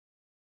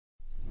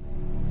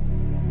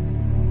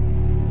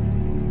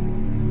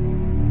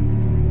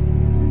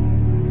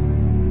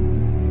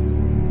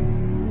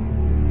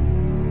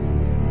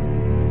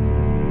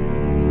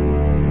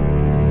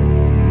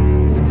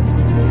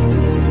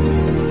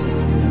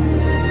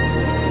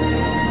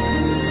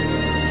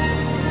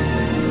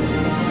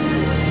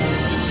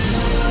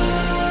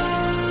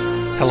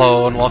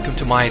Hello and welcome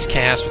to Mice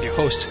Cast with your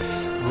hosts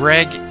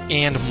Greg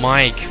and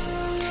Mike.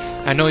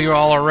 I know you're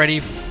all ready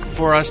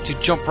for us to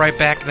jump right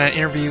back to that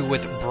interview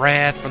with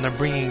Brad from the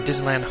Bringing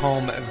Disneyland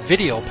Home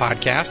video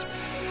podcast,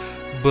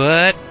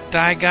 but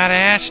I gotta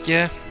ask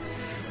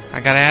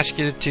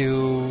you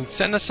to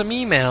send us some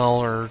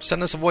email or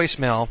send us a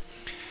voicemail.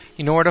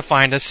 You know where to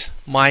find us,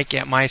 Mike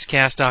at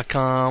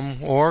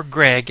micecast.com or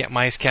Greg at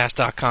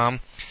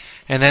micecast.com.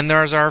 And then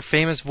there's our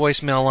famous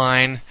voicemail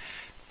line,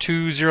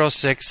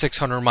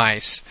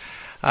 206-600-MICE.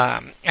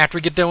 After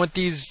we get done with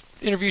these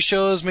interview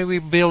shows, maybe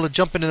we'll be able to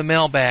jump into the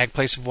mailbag,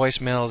 play some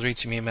voicemails, read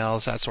some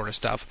emails, that sort of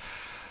stuff.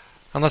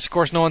 Unless, of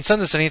course, no one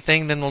sends us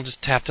anything, then we'll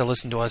just have to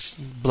listen to us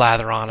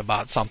blather on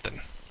about something.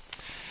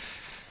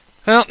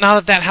 Well, now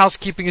that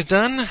housekeeping is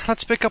done,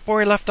 let's pick up where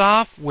we left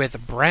off with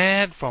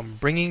Brad from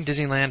Bringing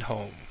Disneyland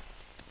Home.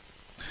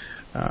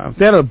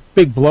 They had a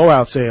big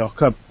blowout sale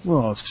 2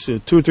 or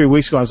 3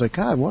 weeks ago. I was like,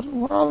 God, what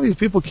are all these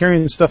people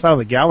carrying stuff out of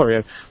the gallery?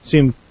 I've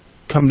seen them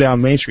come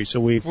down Main Street, so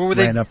we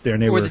ran up there.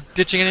 And were they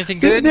ditching anything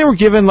good? They were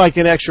giving like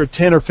an extra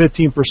 10 or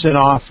 15%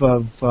 off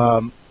of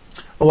a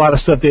lot of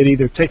stuff. They'd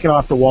either taken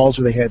off the walls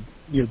or they had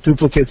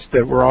duplicates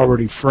that were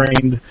already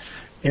framed.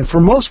 And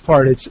for most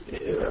part,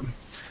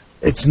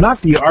 it's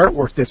not the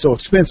artwork that's so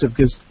expensive,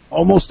 because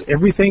almost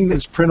everything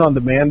that's print on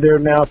demand there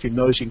now, if you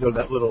notice, you can go to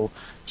that little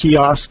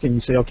kiosk and you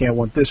say, okay, I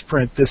want this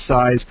print, this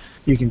size.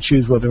 You can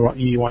choose whether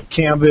you want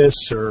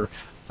canvas or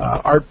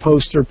art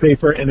poster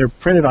paper, and they're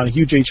printed on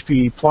huge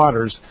HP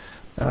plotters.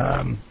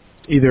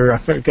 Either I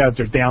forgot if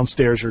they're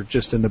downstairs or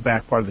just in the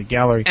back part of the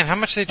gallery. And how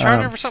much do they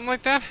charge for something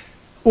like that?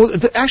 Well,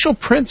 the actual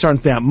prints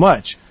aren't that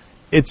much.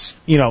 It's,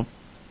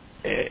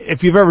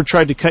 if you've ever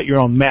tried to cut your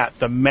own mat,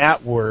 the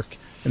mat work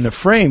and the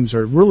frames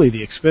are really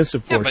the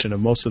expensive portion of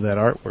most of that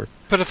artwork.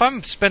 But if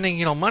I'm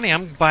spending, money,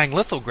 I'm buying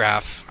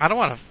lithograph. I don't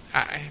want to.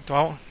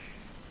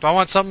 Do I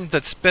want something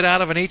that's spit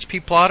out of an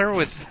HP plotter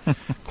with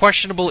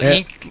questionable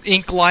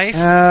ink life?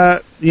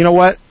 You know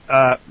what?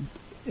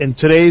 In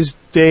today's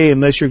day,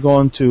 unless you're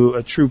going to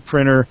a true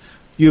printer,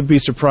 you'd be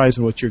surprised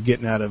in what you're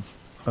getting out of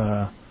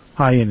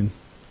high-end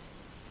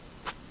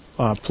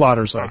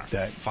plotters like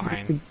that.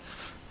 Fine.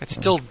 It's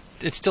still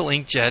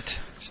inkjet.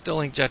 It's still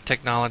inkjet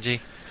technology.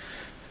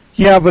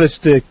 Yeah, but it's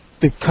the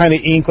kind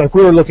of ink, like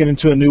we were looking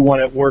into a new one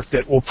at work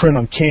that will print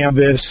on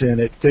canvas, and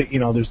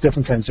there's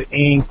different kinds of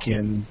ink,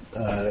 and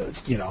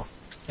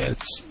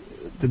it's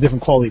the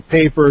different quality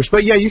papers.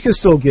 But yeah, you can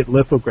still get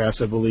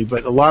lithographs, I believe,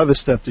 but a lot of the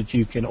stuff that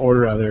you can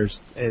order out there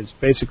is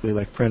basically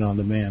like print on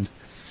demand.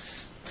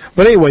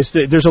 But anyways,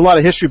 there's a lot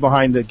of history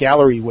behind the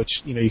gallery,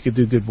 which you could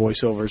do good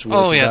voiceovers with.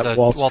 Oh yeah, the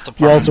Walt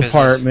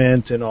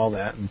Apartment and all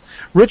that. And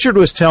Richard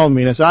was telling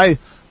me, and as I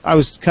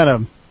was kind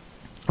of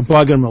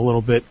bugging him a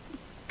little bit,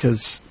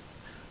 because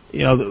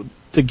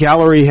the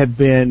gallery had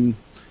been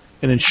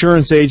an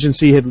insurance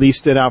agency, had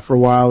leased it out for a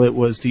while. It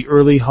was the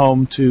early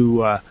home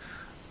to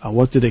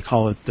what did they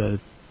call it?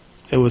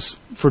 It was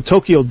for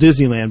Tokyo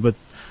Disneyland, but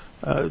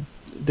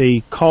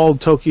they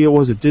called Tokyo,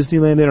 was it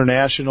Disneyland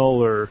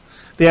International, or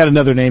they had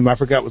another name. I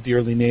forgot what the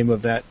early name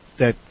of that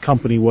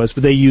company was,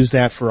 but they used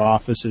that for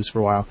offices for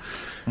a while.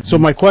 Mm-hmm. So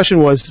my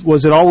question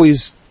was it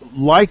always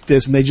like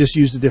this, and they just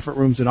used the different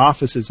rooms and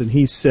offices? And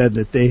he said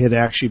that they had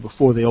actually,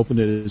 before they opened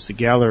it as the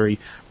gallery,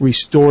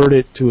 restored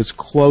it to as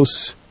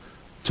close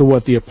to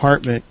what the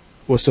apartment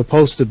was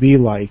supposed to be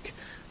like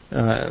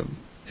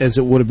as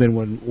it would have been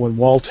when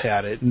Walt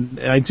had it.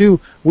 And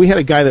we had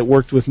a guy that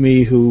worked with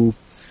me who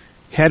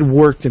had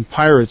worked in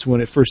Pirates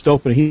when it first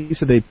opened. He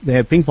said they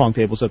had ping pong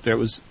tables up there. It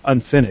was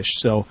unfinished.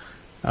 So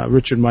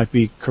Richard might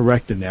be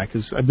correct in that,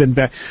 because I've been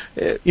back.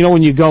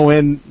 When you go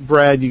in,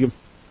 Brad, you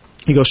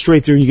go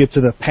straight through and you get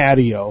to the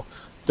patio,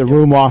 the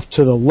room off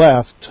to the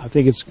left. I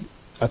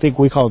think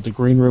we call it the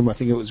green room. I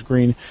think it was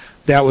green.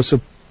 That was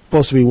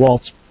supposed to be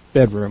Walt's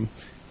bedroom.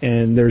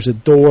 And there's a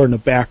door in the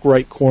back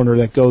right corner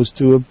that goes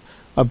to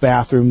a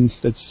bathroom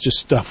that's just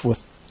stuffed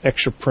with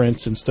extra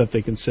prints and stuff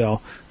they can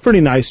sell.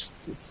 Pretty nice,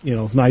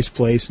 nice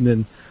place. And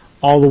then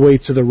all the way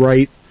to the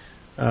right,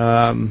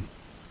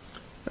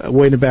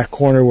 way in the back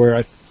corner where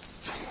I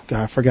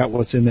forgot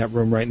what's in that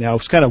room right now.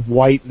 It's kind of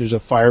white. There's a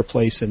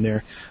fireplace in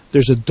there.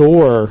 There's a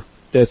door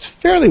that's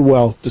fairly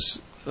well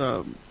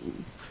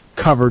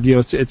covered.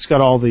 It's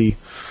got all the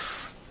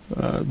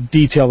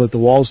detail that the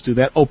walls do.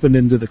 That opened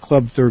into the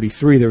Club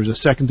 33. There was a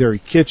secondary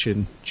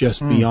kitchen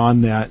just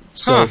beyond that,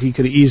 so he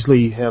could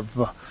easily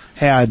have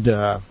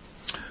had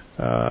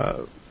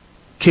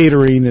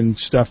catering and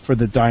stuff for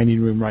the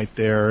dining room right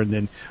there. And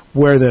then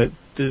where they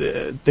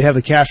have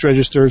the cash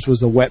registers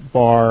was the wet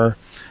bar.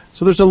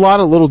 So there's a lot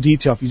of little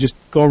detail. If you just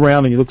go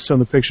around and you look at some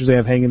of the pictures they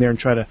have hanging there and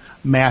try to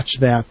match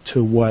that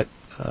to what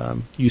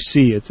you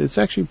see, it's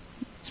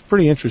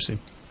pretty interesting.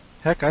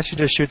 Heck, I should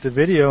just shoot the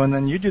video and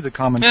then you do the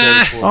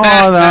commentary for it.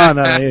 Oh,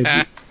 no.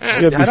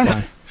 It'll be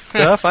fine.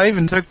 Stuff. I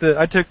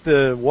took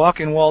the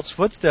Walk in Walt's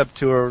Footstep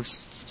tour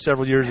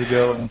several years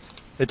ago, and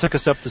they took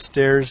us up the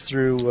stairs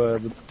through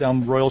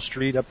down Royal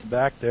Street up the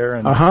back there.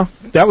 And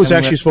that was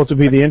actually supposed to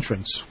be the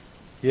entrance.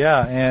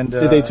 Yeah, and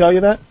did they tell you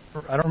that?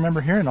 I don't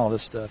remember hearing all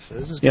this stuff.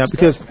 This is good stuff.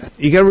 Because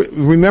you got to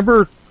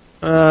remember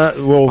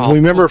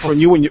Remember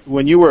from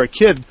when you were a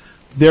kid,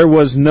 there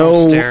was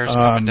no stairs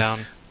coming down.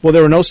 Well,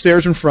 there were no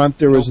stairs in front.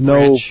 There was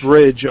no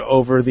bridge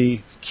over the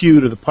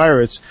queue to the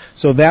Pirates.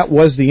 So that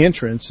was the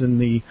entrance. And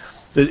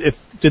did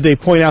they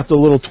point out the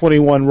little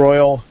 21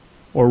 Royal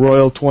or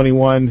Royal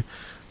 21?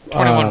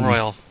 21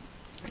 Royal.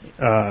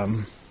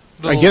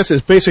 I guess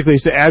it's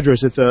the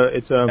address. It's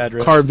a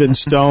address. Carved in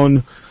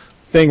stone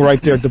thing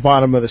right there at the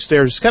bottom of the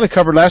stairs. It's kind of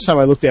covered. Last time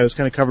I looked at it, it was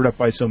kind of covered up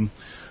by some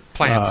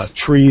plants,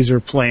 trees or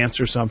plants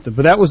or something.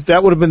 But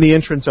that would have been the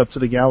entrance up to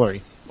the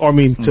gallery. Or I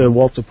mean to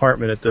Walt's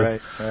apartment at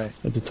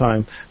the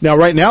time. Now,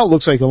 right now, it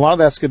looks like a lot of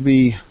that's going to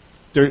be.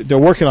 They're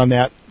working on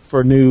that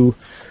for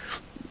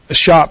a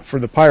shop for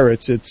the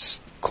Pirates.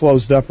 It's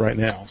closed up right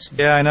now. So.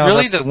 Yeah, I know.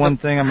 Really? That's the one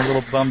thing I'm a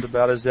little bummed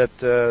about is that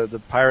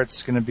the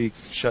Pirates going to be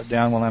shut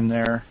down while I'm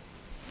there.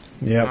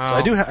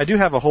 Yeah, so I do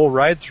have a whole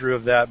ride through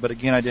of that, but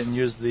again, I didn't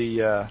use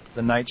the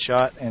night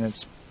shot, and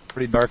it's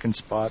pretty dark in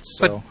spots.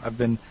 So I've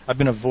been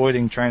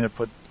avoiding trying to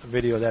put a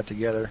video of that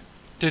together.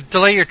 To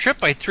delay your trip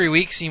by 3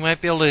 weeks, you might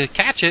be able to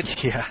catch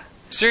it. Yeah.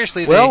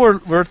 Seriously. Well,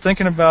 we're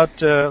thinking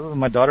about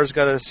my daughter's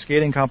got a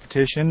skating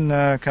competition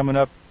coming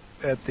up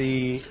at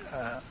the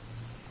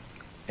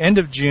end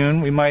of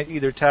June. We might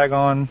either tag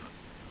on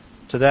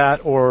to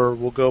that, or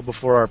we'll go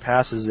before our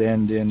passes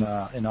end in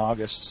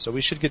August. So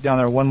we should get down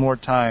there one more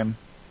time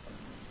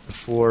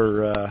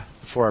before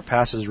our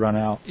passes run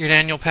out. You're an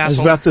annual pass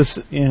holder?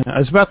 I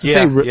was about to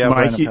say,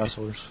 Mike, pass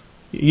holders.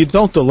 You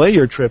don't delay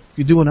your trip.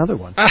 You do another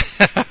one.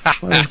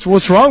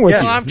 What's wrong with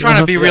you? Well, I'm trying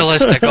to be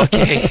realistic,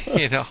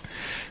 okay?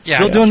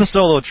 Still doing the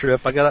solo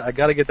trip. I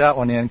gotta get that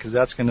one in because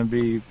that's going to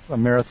be a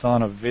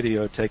marathon of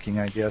video taking,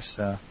 I guess.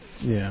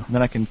 Yeah.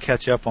 Then I can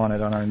catch up on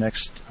it on our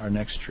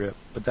next trip.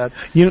 But that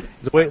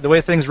the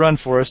way things run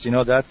for us,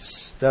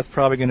 that's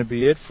probably going to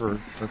be it for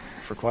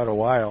quite a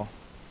while.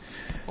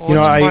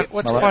 Well,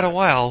 what's quite a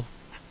while?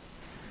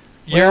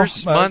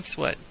 Years, months,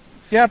 what?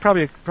 Yeah,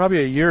 probably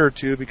a year or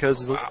two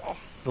because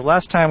the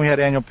last time we had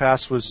annual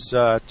pass was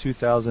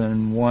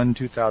 2001,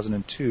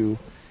 2002,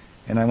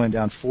 and I went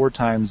down 4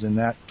 times in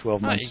that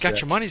 12 months. You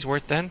got your money's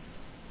worth then.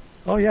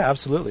 Oh yeah,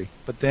 absolutely.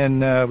 But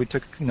then we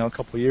took a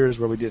couple of years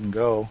where we didn't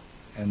go,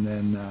 and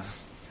then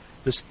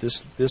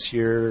this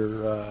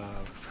year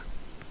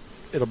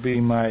it'll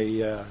be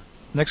my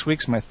next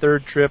week's my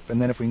 3rd trip,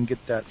 and then if we can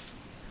get that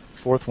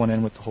 4th one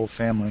in with the whole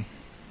family.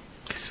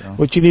 So.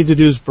 What you need to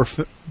do is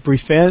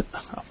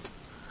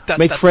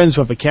make friends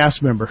with a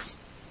cast member.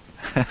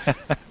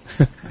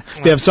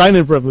 They have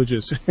sign-in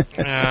privileges.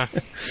 Yeah.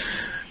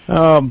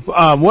 What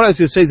I was going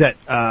to say is that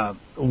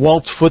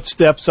Walt's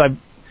Footsteps,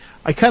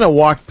 I kind of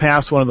walked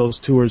past one of those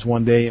tours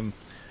one day, and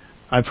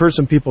I've heard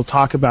some people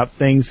talk about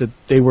things that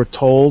they were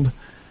told,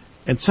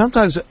 and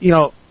sometimes,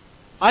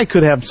 I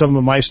could have some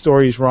of my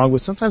stories wrong,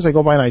 but sometimes I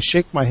go by and I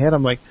shake my head.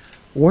 I'm like,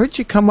 where'd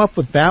you come up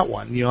with that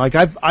one?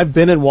 I've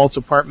been in Walt's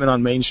apartment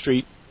on Main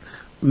Street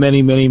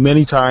many, many,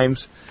 many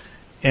times,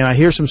 and I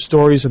hear some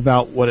stories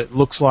about what it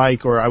looks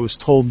like, or I was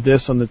told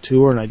this on the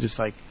tour, and I just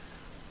I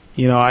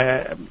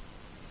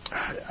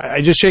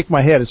just shake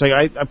my head. It's like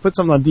I put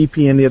something on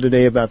DPN the other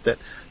day about that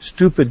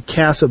stupid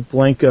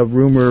Casablanca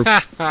rumor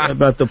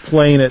about the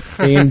plane at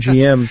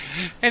AMGM.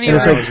 And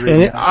it's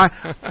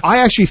I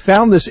actually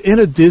found this in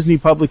a Disney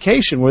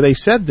publication where they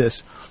said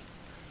this.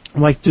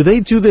 I'm like, do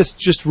they do this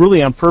just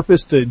really on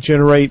purpose to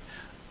generate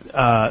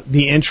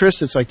the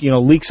interest? It's like,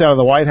 leaks out of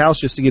the White House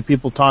just to get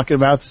people talking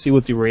about it, to see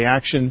what the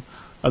reaction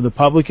of the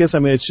public is. I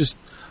mean, it's just,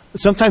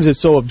 sometimes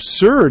it's so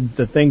absurd,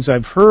 the things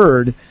I've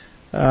heard.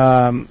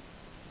 Anyway,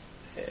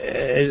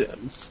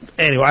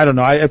 I don't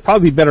know. It'd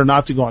probably be better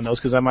not to go on those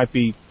because I might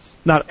be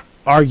not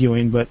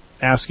arguing, but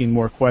asking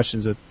more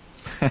questions that,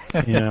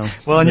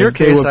 Well, in your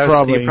case, you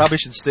probably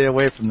should stay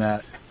away from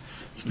that.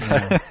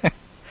 Yeah.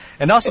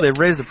 And also, they've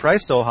raised the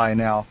price so high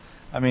now.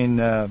 I mean,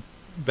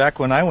 back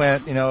when I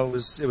went, it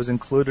was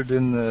included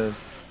in the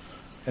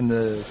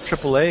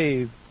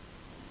AAA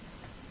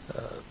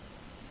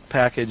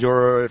package,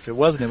 or if it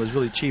wasn't, it was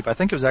really cheap. I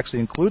think it was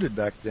actually included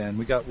back then.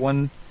 We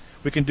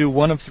can do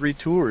 1 of 3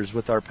 tours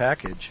with our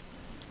package.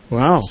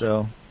 Wow.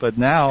 So, but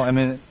now, I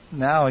don't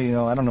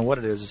know what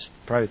it is. It's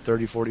probably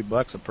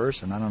 $30-$40 a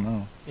person. I don't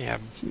know. Yeah.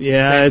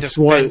 Yeah, it's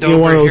one of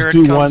those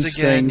do once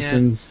things,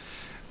 and.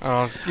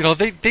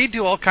 They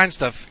do all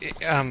kinds of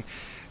stuff.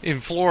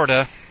 In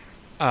Florida,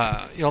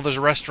 there's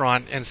a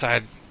restaurant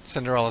inside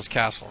Cinderella's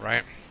castle,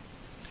 right?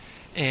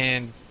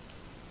 And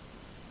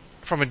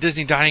from a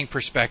Disney dining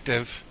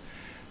perspective,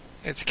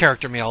 it's a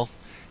character meal,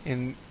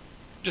 and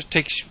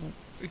it's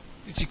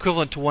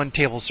equivalent to 1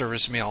 table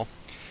service meal.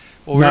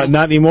 Well,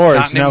 not anymore.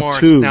 It's now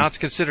 2. Now it's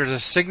considered a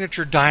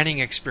signature dining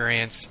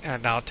experience,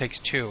 and now it takes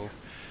 2.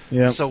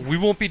 Yeah. So we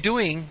won't be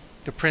doing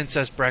the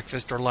princess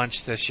breakfast or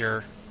lunch this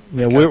year.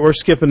 Yeah, we're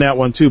skipping that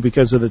one too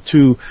because of the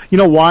 2. You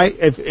know why?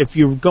 If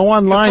you go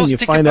online, you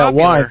find out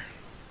why.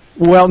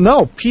 Well,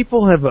 no,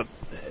 people have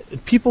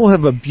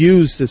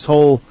abused this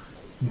whole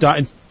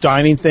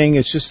dining thing.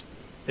 It's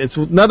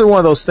another one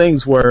of those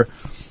things where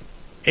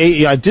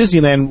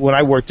Disneyland, when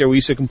I worked there, we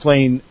used to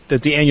complain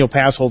that the annual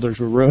pass holders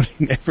were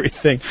ruining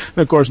everything. And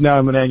of course, now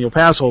I'm an annual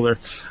pass holder.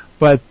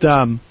 But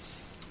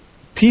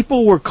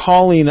people were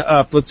calling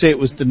up, let's say it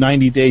was the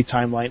 90-day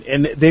timeline,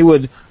 and they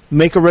would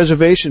make a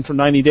reservation for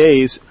 90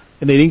 days,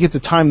 and they didn't get the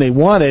time they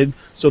wanted,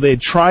 so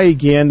they'd try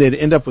again. They'd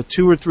end up with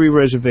 2 or 3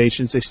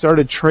 reservations. They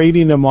started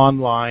trading them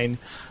online,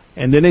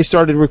 and then they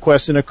started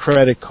requesting a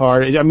credit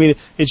card. I mean,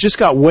 it just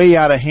got way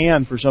out of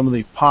hand for some of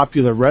the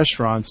popular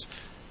restaurants,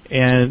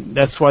 and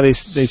that's why they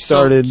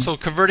started. So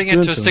converting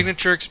it to a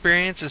signature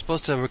experience is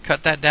supposed to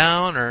cut that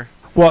down, or?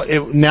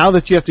 Well, now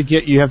that you have to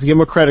give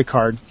them a credit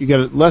card, you get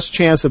a less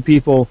chance of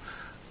people,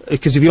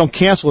 because if you don't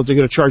cancel it, they're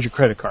going to charge your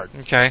credit card.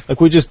 Okay. Like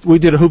we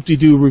did a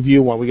Hoop-de-Doo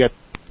review one. We got,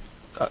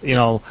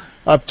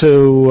 up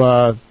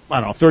to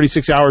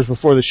 36 hours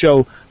before the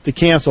show to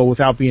cancel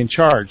without being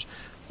charged.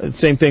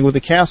 Same thing with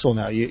the castle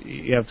now.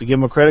 You have to give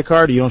them a credit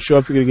card. You don't show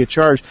up, you're going to get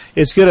charged.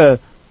 It's gonna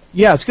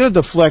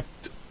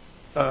deflect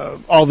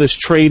all this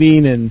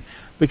trading, and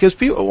because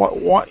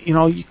people,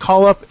 you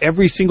call up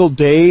every single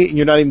day and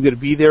you're not even going to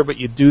be there, but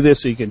you do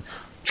this so you can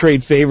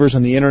trade favors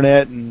on the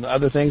internet and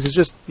other things. It's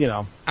just,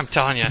 I'm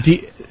telling you,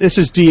 this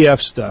is DF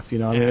stuff. I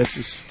mean, it's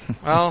just.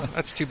 Well,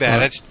 that's too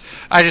bad.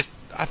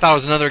 I thought it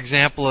was another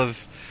example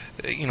of,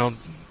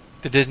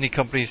 the Disney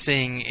company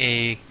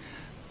seeing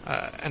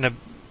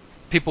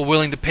people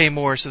willing to pay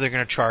more, so they're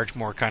going to charge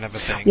more, kind of a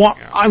thing. Well,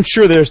 I'm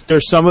sure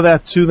there's some of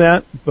that to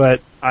that,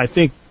 but I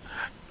think,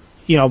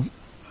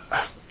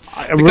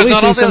 I really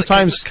think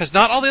sometimes because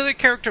not all the other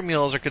character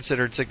meals are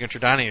considered signature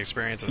dining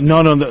experiences.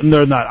 No,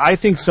 they're not. I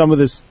think some of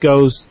this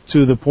goes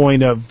to the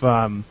point of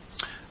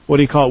what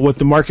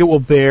the market will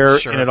bear,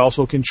 sure. And it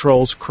also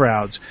controls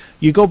crowds.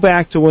 You go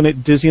back to when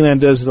Disneyland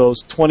does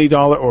those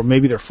 $20 or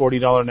maybe they're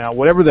 $40 now,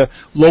 whatever the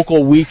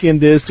local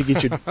weekend is to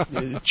get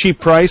you cheap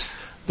price.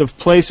 The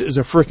place is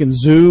a freaking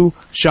zoo.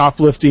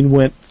 Shoplifting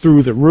went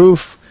through the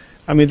roof.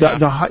 I mean,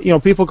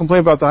 people complain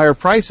about the higher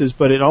prices,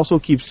 but it also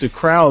keeps the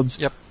crowds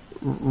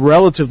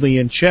relatively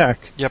in check.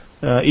 Yep.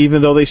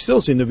 Even though they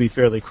still seem to be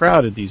fairly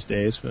crowded these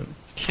days. But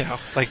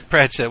like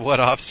Brad said, what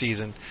off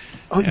season?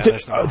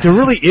 There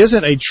really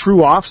isn't a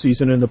true off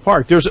season in the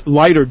park. There's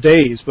lighter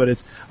days, but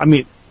it's. I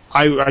mean,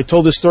 I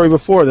told this story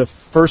before. The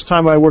first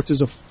time I worked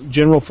as a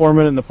general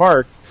foreman in the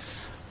park,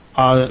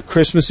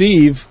 Christmas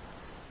Eve.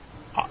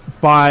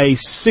 By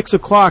 6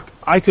 o'clock,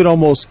 I could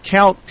almost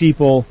count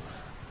people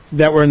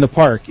that were in the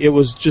park. It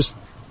was just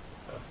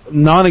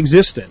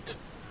non-existent.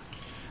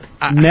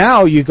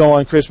 Now you go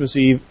on Christmas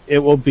Eve, it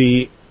will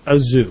be a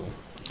zoo.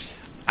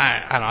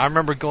 I don't know. I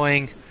remember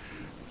going.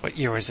 What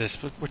year was this?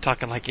 We're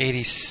talking like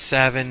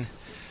 87,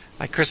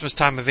 like Christmas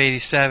time of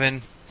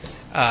 87.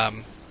 I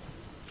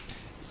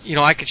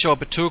could show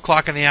up at 2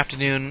 o'clock in the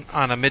afternoon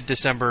on a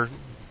mid-December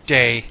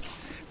day.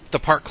 The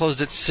park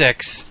closed at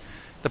 6.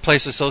 The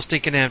place was so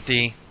stinking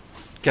empty.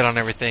 Get on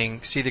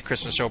everything, see the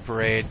Christmas show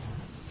parade,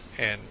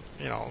 and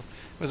it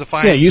was a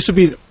fine. Yeah, it used to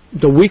be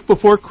the week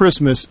before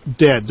Christmas,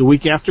 dead. The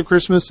week after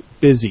Christmas,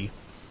 busy.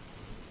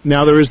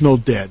 Now there is no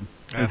dead.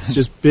 It's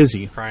just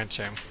busy. Crying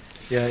shame.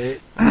 Yeah,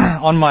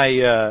 on my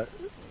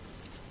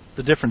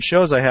the different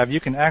shows I have, you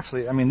can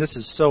actually. I mean, this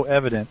is so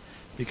evident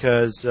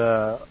because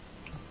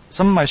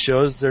some of my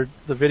shows, the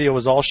video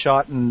was all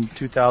shot in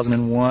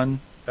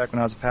 2001, back when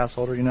I was a pass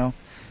holder,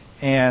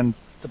 and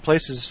the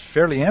place is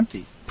fairly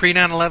empty. Pre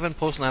 9/11,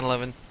 post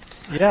 9/11.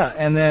 Yeah,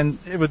 and then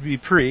it would be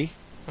pre.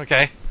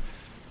 Okay.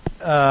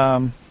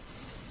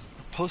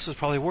 Post is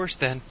probably worse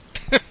then.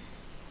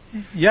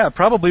 Yeah,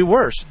 probably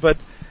worse. But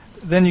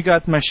then you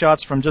got my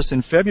shots from just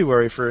in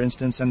February, for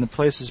instance, and the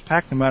place is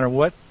packed no matter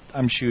what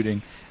I'm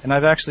shooting. And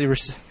I've actually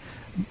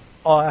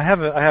I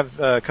have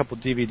a couple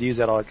DVDs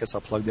that I guess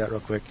I'll plug that real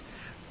quick.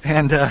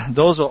 And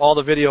all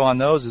the video on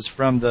those is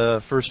from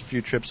the first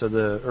few trips of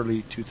the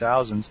early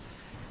 2000s.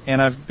 And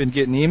I've been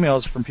getting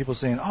emails from people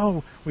saying,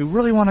 "Oh, we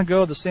really want to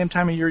go the same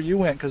time of year you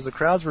went because the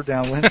crowds were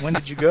down. When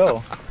did you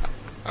go?"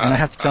 And I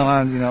have to tell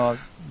them,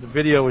 the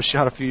video was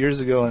shot a few years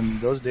ago, and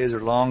those days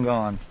are long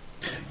gone.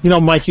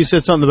 Mike, you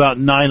said something about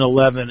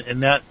 9/11,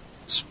 and that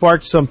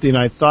sparked something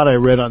I thought I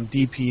read on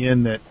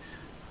DPN that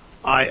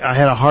I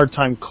had a hard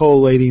time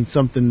collating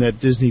something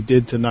that Disney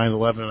did to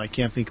 9/11, and I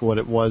can't think of what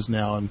it was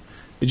now. And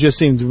it just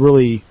seems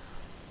really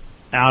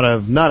not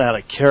out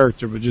of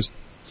character, but just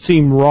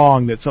seemed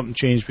wrong that something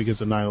changed because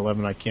of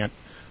 9/11. I can't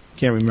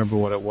remember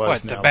what it was.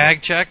 What, now. The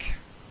bag check?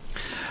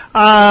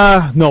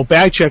 No,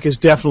 bag check is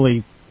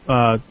definitely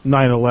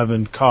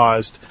 9/11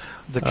 caused.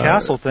 The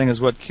castle thing is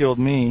what killed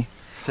me.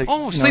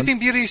 Sleeping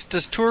Beauty's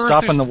just tour.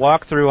 Stopping the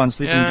walkthrough on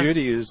Sleeping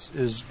Beauty is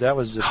that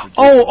was just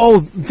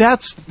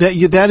ridiculous.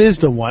 That is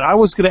the one. I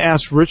was going to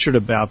ask Richard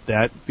about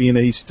that, being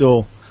that he's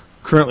still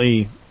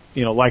currently,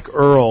 like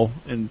Earl,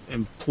 and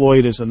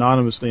employed as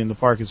anonymously in the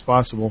park as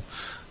possible.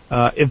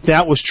 If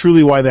that was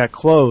truly why that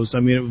closed,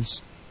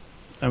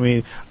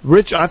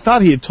 Rich, I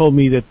thought he had told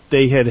me that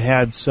they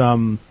had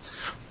some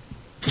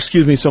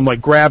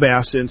like grab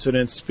ass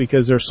incidents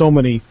because there's so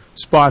many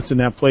spots in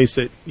that place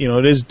that,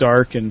 it is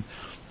dark and,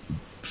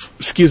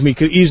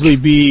 could easily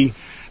be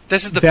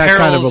This is the that perils,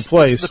 kind of a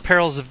place. This is the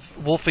perils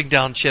of wolfing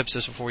down chips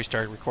just before we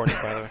started recording,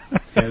 by the way.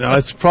 Yeah, no,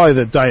 it's probably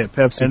the Diet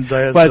Pepsi. And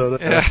Diet but,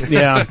 soda.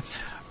 Yeah.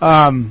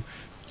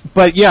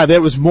 But yeah,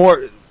 there was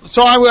more.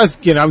 So I was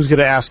going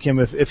to ask him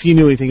if he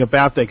knew anything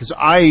about that, because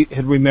I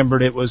had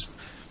remembered it was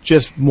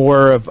just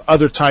more of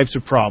other types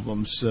of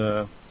problems.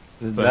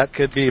 That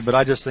could be, but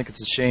I just think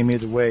it's a shame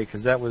either way,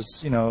 because that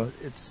was,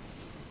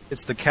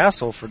 it's the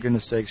castle, for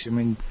goodness sakes. I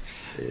mean,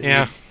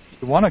 yeah.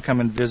 You want to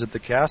come and visit the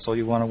castle.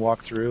 You want to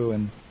walk through,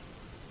 and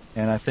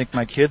I think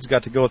my kids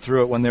got to go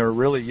through it when they were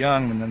really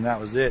young, and then that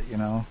was it,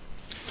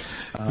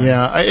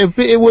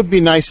 It would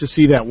be nice to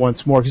see that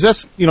once more, because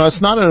that's,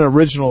 it's not an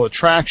original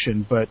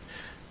attraction, but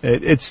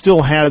it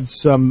still had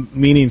some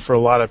meaning for a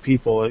lot of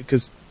people,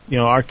 because,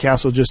 our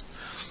castle just,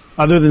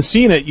 other than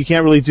seeing it, you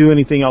can't really do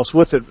anything else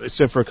with it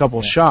except for a couple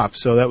of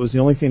shops. So that was the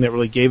only thing that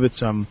really gave it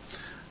some,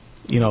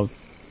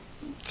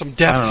 some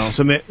depth. I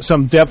don't know,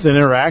 some depth and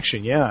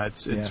interaction. Yeah,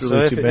 it's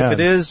really too bad. If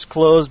it is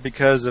closed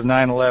because of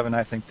 9/11,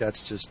 I think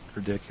that's just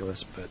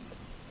ridiculous. But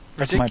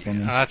that's my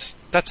opinion.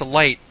 That's a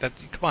light. Come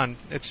on,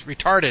 it's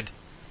retarded.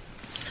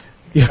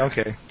 Yeah.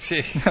 Okay.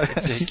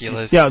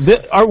 Ridiculous. Yeah,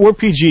 we're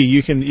PG.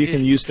 You can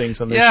use things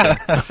on this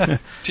show.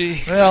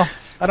 Gee. Well,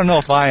 I don't know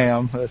if I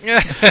am. But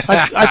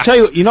I tell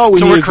you, we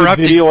so need a good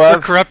video of.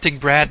 We're corrupting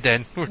Brad.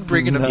 Then we're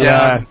bringing him down.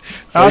 Yeah.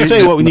 I'll tell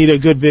you what we need a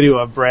good video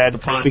of, Brad,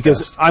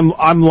 because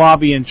I'm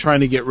lobbying trying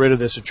to get rid of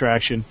this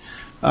attraction.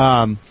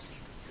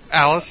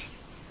 Alice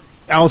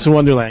in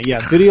Wonderland. Yeah,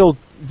 video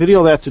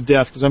that to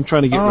death, because I'm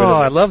trying to get rid of it. Oh,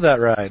 I love that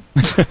ride.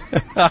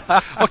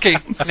 Okay,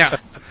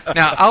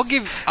 now I'll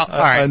give. All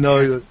right, I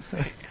know.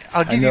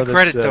 I'll give you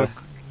credit though.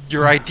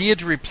 Your idea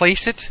to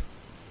replace it,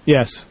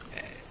 yes,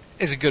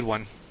 is a good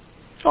one.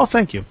 Oh,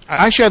 thank you.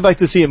 Actually, I'd like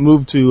to see it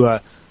move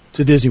to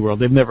Disney World.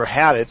 They've never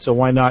had it, so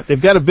why not?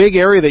 They've got a big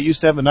area that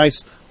used to have a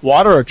nice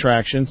water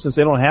attraction. Since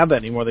they don't have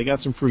that anymore, they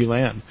got some free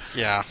land.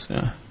 Yeah.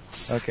 So.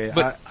 Okay,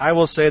 but I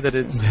will say that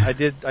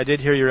I did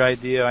hear your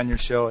idea on your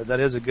show. That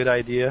is a good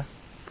idea,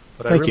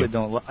 but I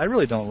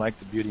really don't like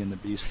the Beauty and the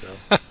Beast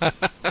though.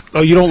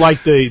 Oh, you don't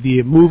like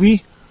the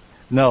movie?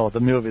 No, the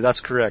movie. That's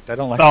correct. I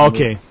don't like. Oh, the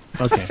movie.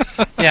 Okay.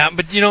 Yeah,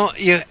 but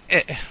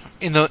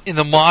in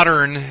the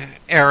modern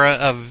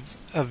era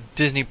of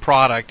Disney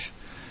product,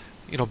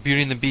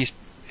 Beauty and the Beast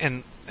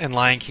and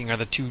Lion King are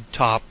the two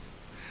top.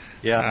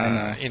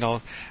 Yeah,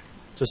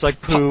 just like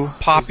Pooh,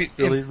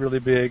 really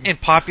big in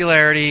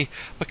popularity.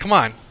 But come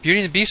on,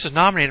 Beauty and the Beast was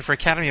nominated for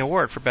Academy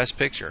Award for Best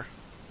Picture.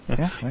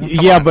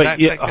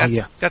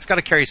 That's got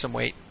to carry some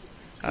weight.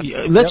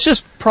 Let's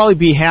just probably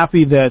be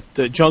happy that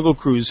Jungle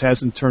Cruise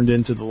hasn't turned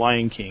into the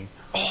Lion King.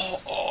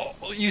 Oh,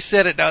 you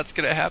said it. Now it's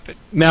going to happen.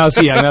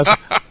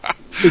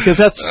 Because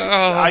that's.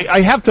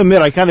 I have to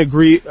admit, I kind of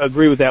agree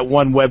with that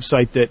one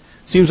website that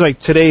seems like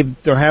today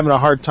they're having a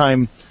hard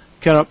time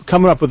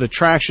coming up with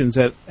attractions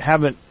that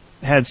haven't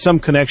had some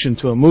connection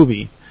to a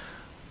movie.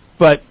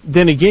 But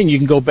then again, you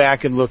can go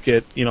back and look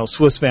at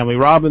Swiss Family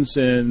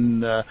Robinson,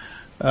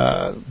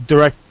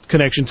 direct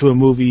connection to a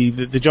movie.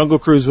 The Jungle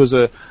Cruise was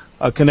a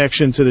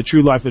connection to the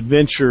True Life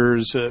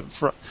Adventures.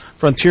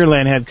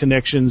 Frontierland had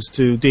connections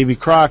to Davy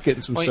Crockett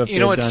and some stuff. You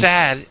know what's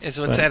sad is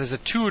the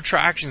two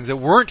attractions that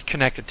weren't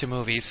connected to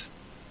movies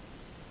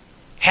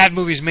had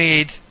movies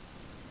made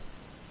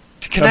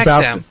to connect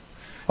them.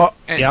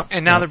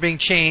 And now they're being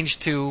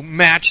changed to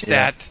match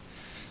that.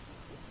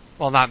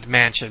 Well, not to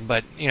match it,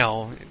 but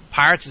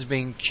Pirates is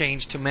being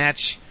changed to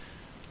match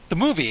the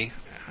movie.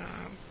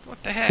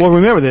 What the heck? Well,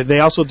 remember that they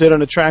also did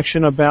an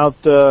attraction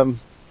about the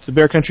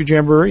Bear Country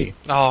Jamboree.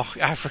 Oh,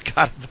 I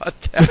forgot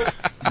about that.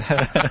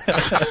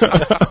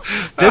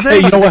 Did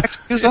they?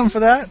 Do something for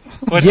that?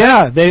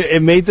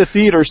 It made the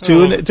theaters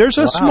too. And there's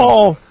a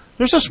small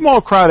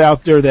crowd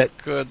out there that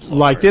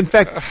liked it. In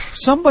fact,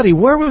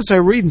 where was I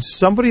reading?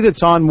 Somebody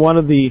that's on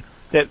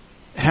that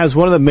has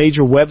one of the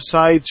major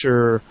websites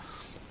or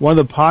one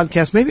of the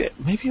podcasts. Maybe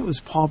it was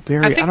Paul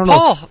Berry. I don't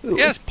know.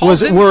 Yes,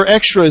 Paul's in it. Were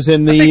extras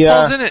in the. I think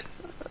Paul's in it.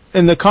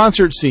 In the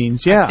concert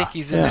scenes, yeah. I think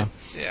he's in it.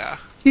 Yeah.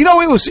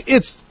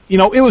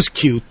 It was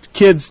cute.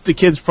 The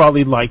kids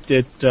probably liked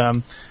it.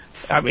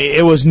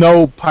 It was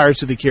no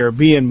Pirates of the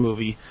Caribbean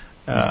movie.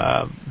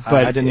 But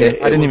I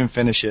didn't even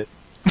finish it.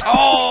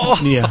 Oh.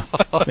 Yeah.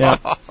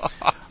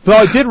 But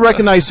I did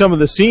recognize some of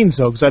the scenes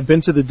though, because I've been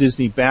to the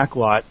Disney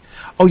backlot.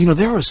 Oh,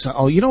 there was some.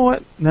 Oh, you know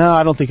what? No,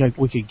 I don't think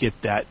we could get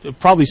that.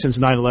 Probably since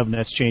 9/11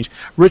 that's changed.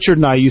 Richard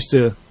and I used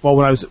to. Well,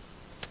 when I was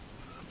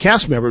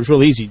cast member, it was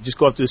real easy. Just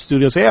go up to the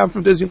studio and say, "Hey, I'm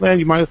from Disneyland.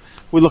 You mind?"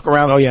 We look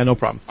around. Oh yeah, no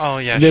problem. Oh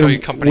yeah, show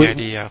your company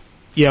ID.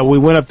 Yeah, we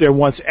went up there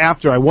once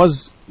after I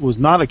was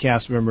not a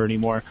cast member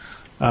anymore,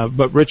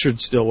 but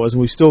Richard still was, and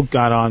we still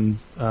got on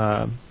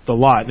the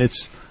lot. And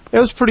it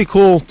was pretty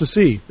cool to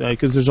see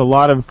because there's a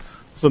lot of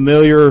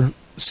familiar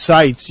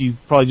sites you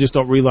probably just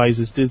don't realize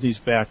is Disney's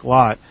back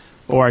lot,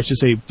 or I should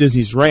say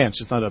Disney's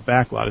ranch. It's not a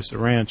back lot; it's a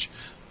ranch.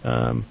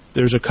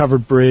 There's a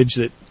covered bridge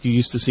that you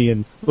used to see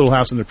in Little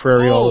House on the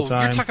Prairie all the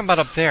time. You're talking about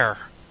up there.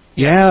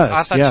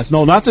 Yes.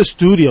 No, not the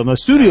studio. In the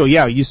studio,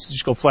 you used to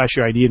just go flash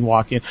your ID and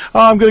walk in. Oh,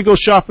 I'm going to go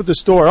shop at the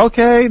store.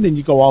 Okay. And then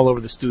you go all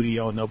over the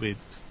studio and nobody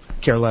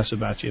care less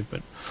about you.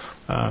 But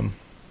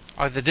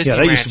the Disney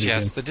that used to Ranch, be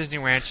yes, good. the Disney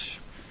Ranch,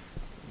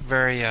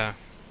 very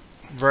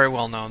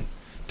well known.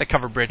 The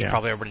covered bridge,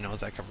 probably everybody knows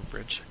that covered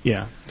bridge.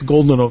 Yeah, the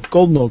Golden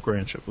Oak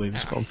Ranch, I believe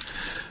it's called.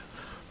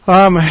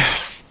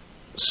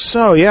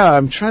 So yeah,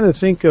 I'm trying to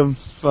think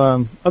of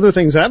other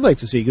things I'd like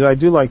to see, because I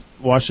do like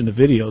watching the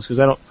videos, because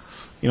I don't,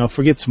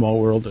 forget Small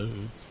World.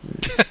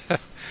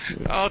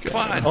 Oh, come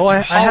on. Oh,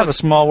 I have a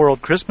Small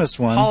World Christmas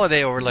one.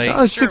 Holiday Overlay.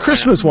 No, Sure, the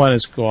Christmas one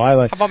is cool. I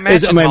like. How about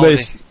Mansion but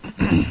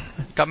Holiday?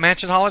 Got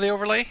Mansion Holiday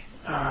Overlay?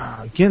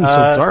 Again, so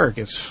dark.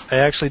 I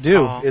actually do.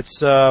 Oh. It's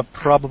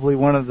probably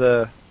one of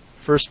the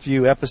first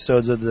few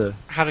episodes of the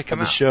How did it come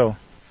the out? show.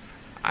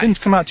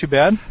 Didn't come out too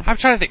bad. I'm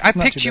trying to think. I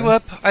Not picked too you bad.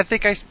 up. I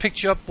think I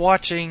picked you up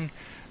watching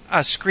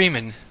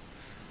Screamin'.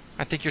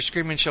 I think your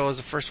Screamin' show was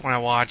the first one I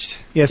watched.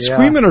 Yeah,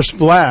 Screamin' or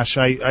Splash.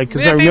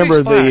 Because I Maybe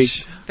remember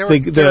Splash.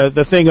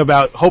 the thing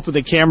about hoping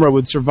the camera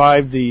would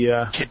survive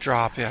the. Kid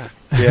drop, yeah.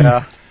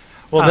 Yeah.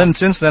 Well, then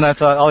since then I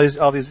thought all these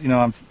all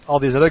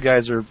these other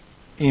guys are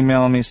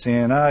emailing me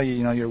saying,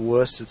 you're a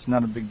wuss. It's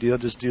not a big deal.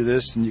 Just do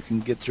this and you can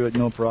get through it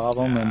no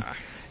problem. And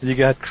you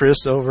got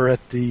Chris over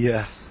at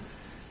the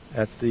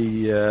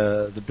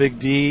Big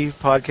D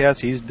podcast.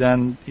 He's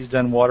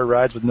done water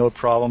rides with no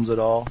problems at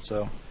all.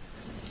 So.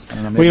 I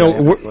don't know, maybe I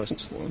have a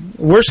list.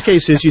 Worst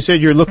case is you said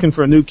you're looking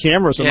for a new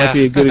camera, so it might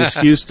be a good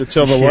excuse to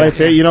tell the wife,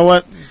 hey, you know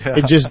what? Yeah.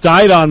 It just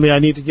died on me. I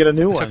need to get a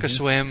new one. Took a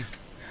swim.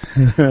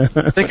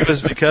 I think it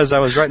was because I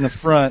was right in the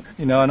front,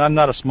 and I'm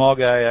not a small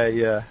guy. I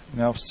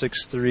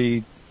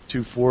 6'3",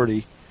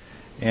 240,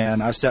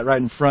 and I sat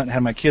right in front and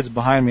had my kids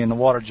behind me, and the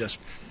water just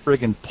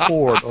friggin'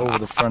 poured over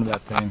the front of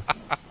that thing.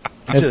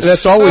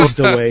 That's always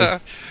the way.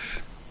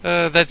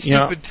 That's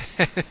stupid.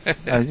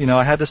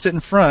 I had to sit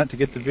in front to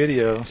get the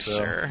video. So.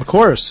 Sure. Of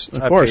course.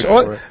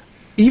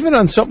 Even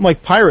on something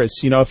like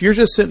Pirates, if you're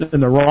just sitting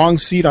in the wrong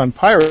seat on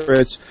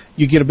Pirates,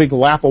 you get a big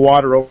lap of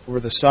water over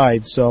the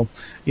side. So,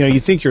 you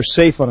think you're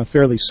safe on a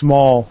fairly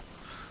small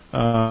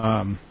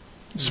hill.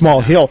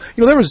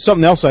 There was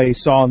something else I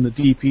saw in the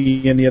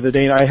DP the other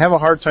day, and I have a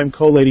hard time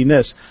collating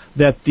this,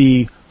 that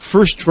the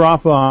first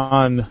drop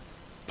on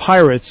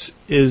Pirates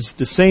is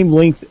the same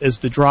length as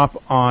the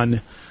drop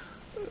on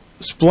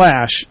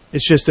Splash.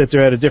 It's just that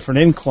they're at a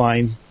different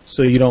incline,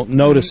 so you don't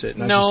notice it.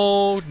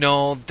 No,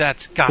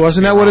 that's got to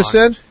Wasn't be that wrong. what it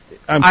said?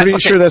 I'm pretty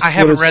sure that's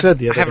what it said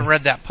the other day. I haven't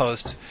read that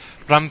post,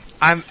 but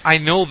I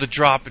know the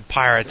drop in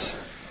Pirates,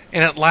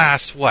 and it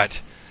lasts what,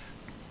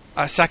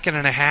 a second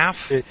and a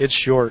half? It's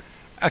short.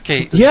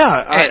 Okay.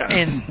 Yeah,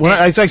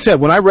 as I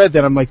said, when I read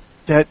that, I'm like,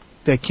 that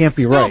can't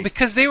be right. No,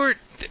 because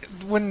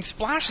when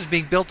Splash was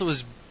being built, it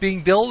was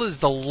being billed as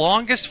the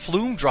longest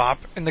flume drop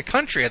in the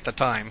country at the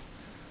time.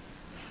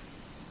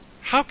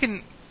 How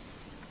can...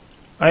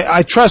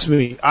 I trust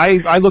me.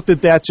 I looked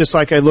at that just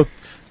like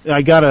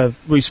I got a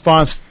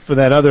response for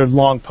that other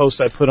long post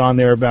I put on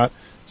there about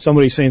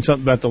somebody saying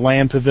something about the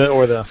land pavilion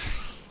or the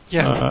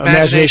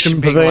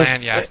imagination pavilion.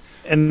 Land, yeah.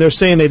 And they're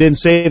saying they didn't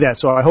say that,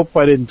 so I hope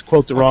I didn't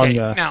quote the wrong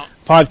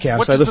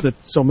podcast. I listened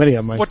to so many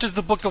of them. What does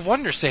the Book of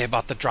Wonders say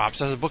about the drops?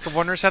 Does the Book of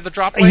Wonders have the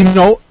drop?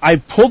 I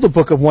pulled the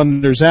Book of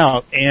Wonders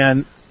out,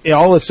 and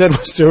all it said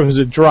was there was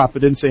a drop. It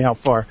didn't say how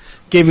far.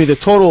 Gave me the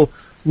total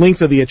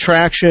length of the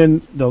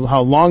attraction,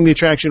 how long the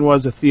attraction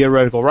was, the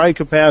theoretical ride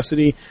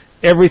capacity,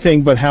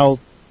 everything but how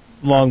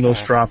long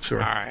those drops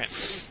were. All right.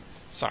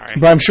 Sorry.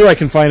 But I'm sure I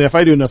can find it. If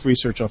I do enough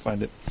research, I'll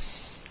find it.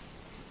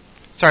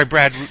 Sorry,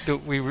 Brad.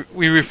 We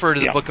refer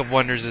to the Book of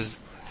Wonders as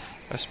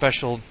a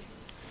special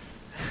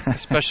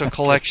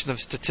collection of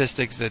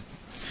statistics that...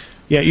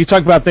 Yeah, you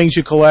talk about things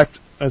you collect.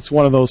 That's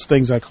one of those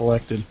things I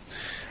collected.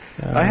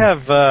 I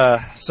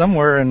have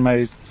somewhere in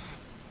my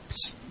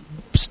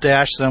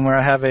stash somewhere,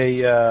 I have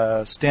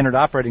a standard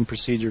operating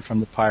procedure from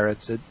the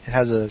Pirates. It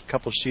has a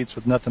couple sheets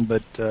with nothing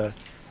but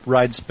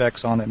ride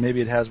specs on it.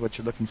 Maybe it has what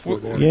you're looking for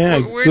there. Yeah,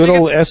 good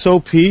old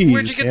SOPs.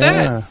 Where'd you get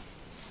that?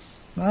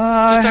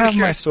 I have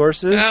my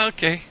sources. Oh,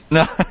 okay.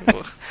 No,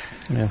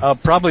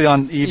 probably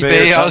on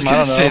eBay or something. I was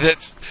going to say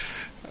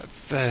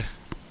that.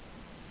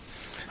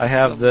 I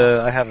have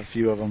a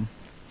few of them.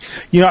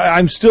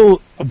 I'm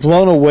still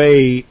blown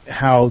away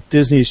how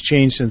Disney has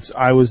changed since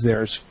I was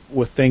there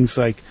with things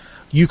like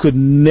you could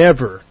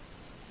never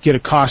get a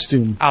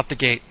costume out the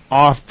gate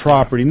off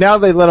property. Now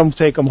they let them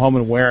take them home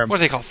and wear them. What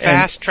do they call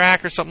fast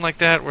track or something like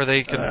that, where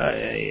they can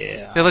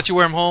they let you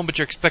wear them home, but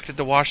you're expected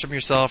to wash them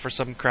yourself or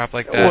some crap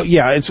like that. Well,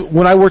 yeah, it's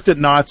when I worked at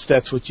Knott's,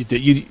 that's what you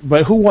did.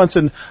 But who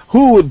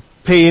would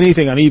pay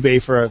anything on eBay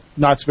for a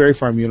Knott's Berry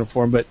Farm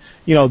uniform? But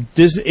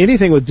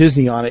anything with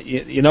Disney on it,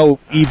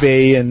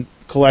 eBay and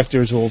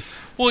collectors will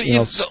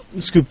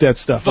scoop that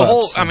stuff up.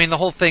 The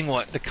whole thing,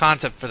 the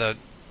concept for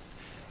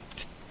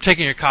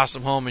taking your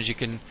costume home is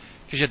because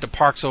you have to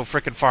park so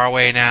frickin' far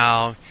away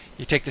now.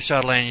 You take the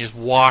shuttle and you just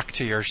walk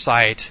to your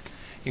site.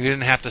 You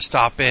didn't have to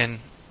stop in,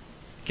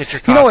 get your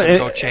costume,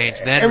 go change.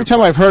 Then every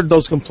time I've heard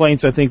those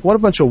complaints, I think, what a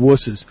bunch of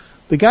wusses.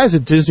 The guys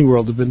at Disney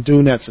World have been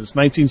doing that since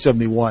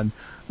 1971.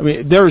 I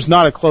mean, there is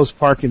not a close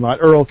parking lot.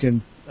 Earl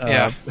can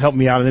helped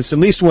me out in this. At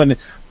least when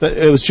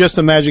it was just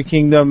the Magic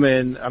Kingdom,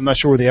 and I'm not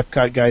sure where the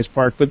Epcot guys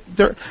park, but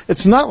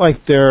it's not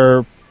like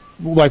they're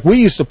like we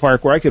used to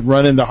park where I could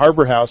run into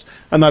Harbor House.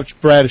 I'm not,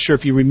 Brad, sure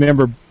if you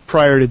remember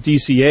prior to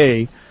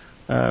DCA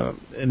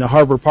in the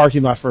Harbor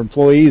parking lot for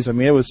employees. I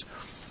mean, it was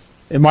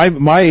in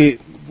my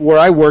where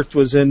I worked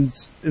was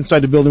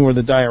inside the building where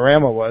the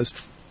diorama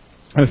was.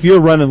 And if you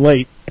were running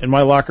late and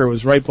my locker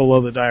was right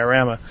below the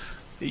diorama,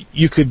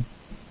 you could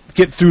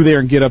get through there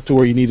and get up to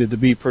where you needed to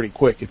be pretty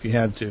quick if you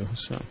had to.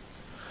 So,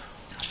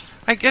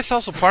 I guess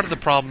also part of the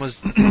problem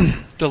was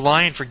the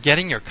line for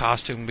getting your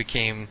costume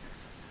became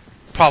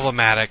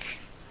problematic.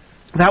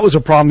 That was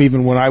a problem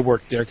even when I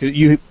worked there, because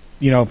you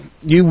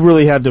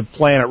really had to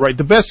plan it right.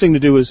 The best thing to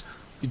do is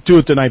do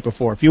it the night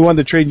before. If you wanted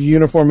to trade your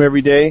uniform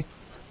every day,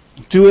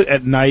 do it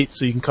at night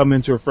so you can come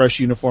into a fresh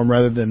uniform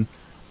rather than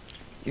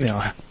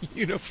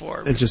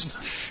uniform. It just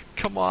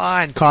come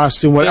on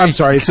costume. I'm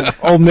sorry, it's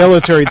old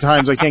military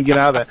times. I can't get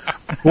out of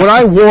that. What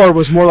I wore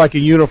was more like a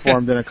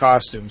uniform than a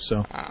costume.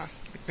 So,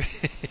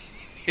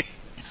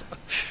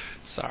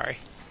 sorry.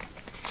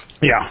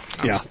 Yeah.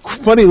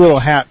 Funny little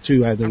hat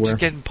too. I had to wear. Just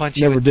getting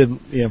punchy.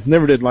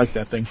 Never did like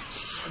that thing.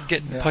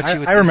 Getting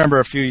punchy. I remember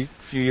a few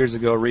years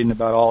ago reading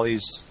about all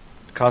these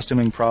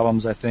costuming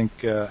problems. I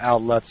think Al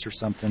Lutz or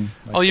something.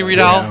 Like you read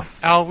Al?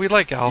 Al, we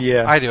like Al.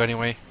 Yeah, I do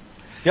anyway.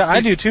 Yeah,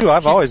 I do too.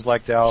 I've always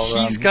liked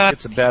Al. He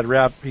gets a bad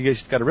rap. He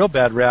got a real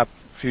bad rap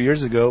a few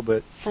years ago,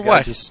 but for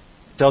what? Just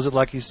tells it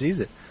like he sees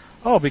it.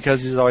 Oh,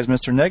 because he's always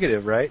Mr.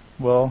 Negative, right?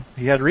 Well,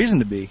 he had reason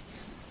to be,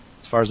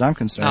 as far as I'm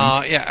concerned.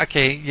 Yeah,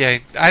 okay, yeah.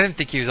 I didn't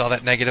think he was all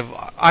that negative.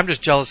 I'm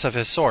just jealous of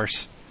his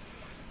source.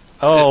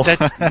 Oh,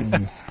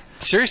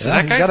 seriously,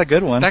 yeah, that guy's got a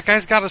good one. That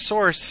guy's got a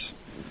source.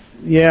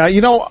 Yeah,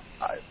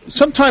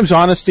 sometimes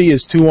honesty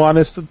is too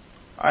honest.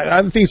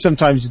 I think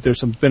sometimes there's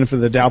some benefit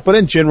of the doubt, but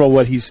in general,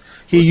 what he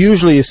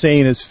usually is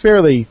saying is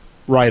fairly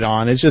right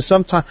on. It's just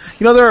sometimes,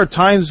 there are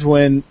times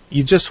when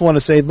you just want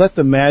to say, let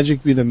the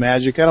magic be the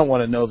magic. I don't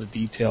want to know the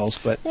details,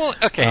 but well,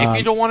 okay, if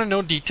you don't want to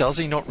know details,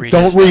 then you don't read.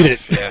 Don't read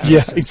it.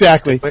 Yeah,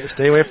 exactly.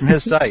 Stay away from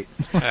his site.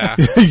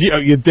 Yeah,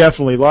 you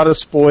definitely a lot of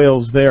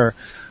spoils there.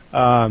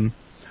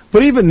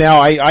 But even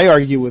now, I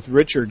argue with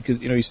Richard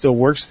because he still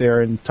works there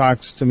and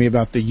talks to me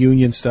about the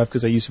union stuff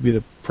because I used to be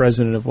the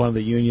president of one of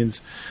the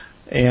unions.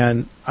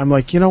 And I'm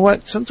like, you know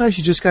what? Sometimes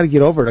you just got to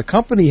get over it. A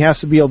company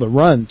has to be able to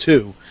run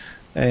too,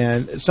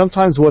 and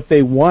sometimes what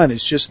they want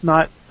is just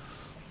not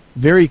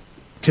very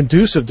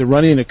conducive to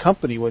running a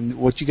company. When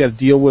what you got to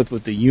deal with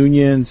the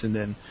unions, and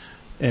then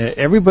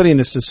everybody in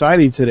the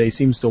society today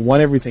seems to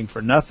want everything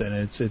for nothing.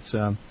 It's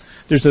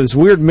there's this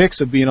weird mix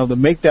of being able to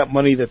make that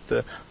money that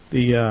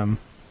the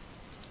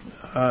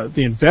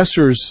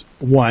investors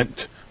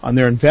want on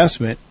their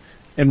investment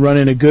and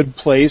running a good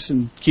place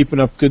and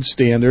keeping up good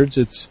standards.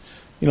 It's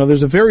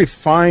there's a very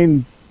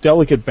fine,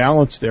 delicate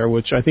balance there,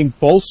 which I think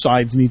both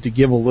sides need to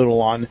give a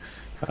little on,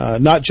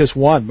 not just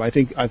one. I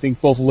think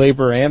both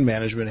labor and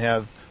management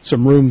have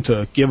some room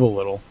to give a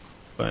little,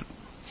 but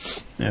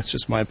that's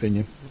just my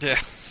opinion. Yeah.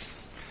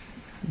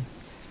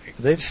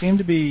 They seem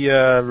to be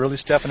really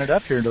stepping it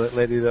up here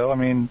lately, though. I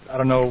mean, I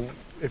don't know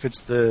if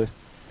it's the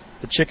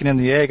chicken and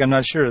the egg. I'm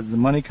not sure. Did the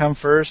money come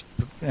first,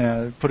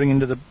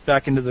 putting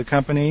back into the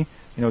company?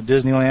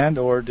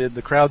 Disneyland, or did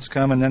the crowds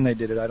come and then they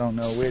did it? I don't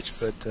know which,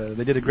 but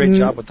they did a great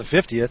job with the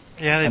 50th.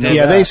 Yeah, they did.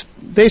 Yeah,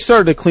 they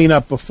started to clean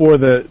up before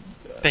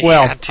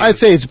I'd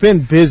say it's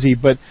been busy,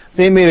 but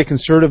they made a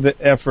concerted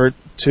effort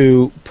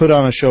to put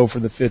on a show for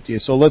the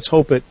 50th. So let's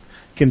hope it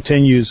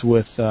continues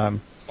with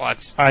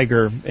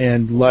Iger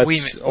and Lutz.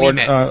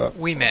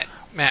 We met.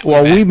 Matt.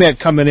 We met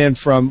coming in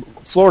from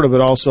Florida,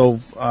 but also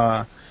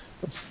for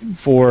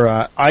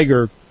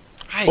Iger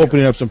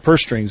opening up some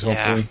purse strings,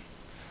 hopefully.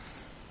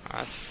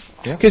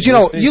 Because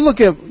you look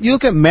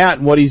at Matt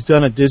and what he's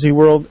done at Disney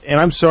World, and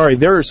I'm sorry,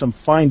 there are some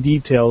fine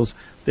details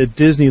that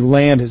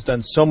Disneyland has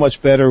done so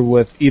much better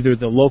with either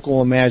the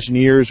local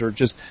Imagineers or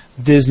just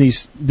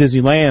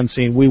Disneyland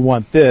saying we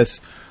want this,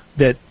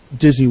 that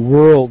Disney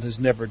World has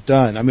never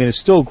done. I mean, it's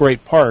still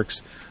great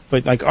parks,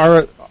 but like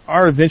our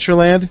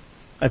Adventureland,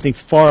 I think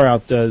far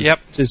outdoes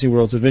Disney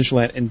World's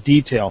Adventureland in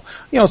detail.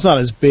 It's not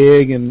as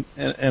big and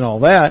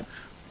all that,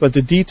 but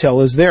the detail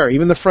is there.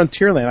 Even the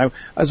Frontierland.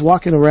 I was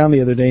walking around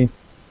the other day.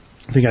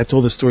 I think I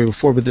told this story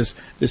before, but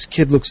this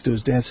kid looks to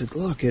his dad and said,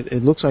 look,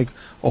 it looks like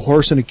a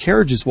horse and a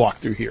carriage has walked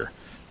through here.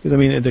 Because, I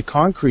mean, the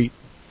concrete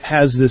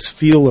has this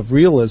feel of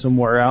realism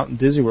where out in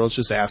Disney World it's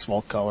just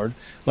asphalt colored,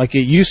 like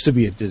it used to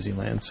be at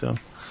Disneyland. So,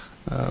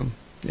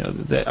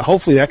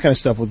 hopefully that kind of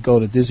stuff would go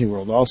to Disney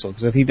World also,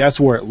 because I think that's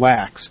where it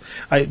lacks.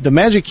 The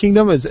Magic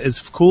Kingdom, as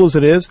cool as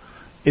it is,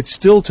 it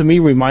still, to me,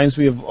 reminds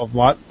me of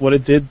what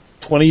it did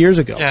 20 years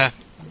ago. Yeah.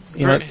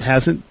 It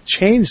hasn't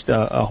changed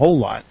a whole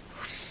lot.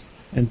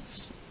 And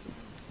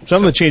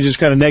some of the changes are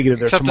kind of negative.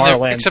 There's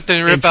Tomorrowland except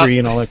they rip entry out,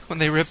 and all that. when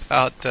they rip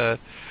out, Good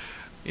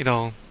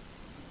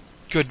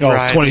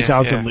Ride.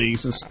 20,000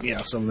 Leagues and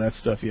some of that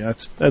stuff. Yeah,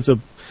 that's a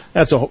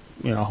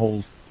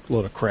whole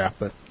load of crap.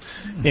 But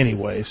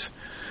anyways,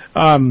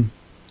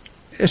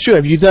 Sure.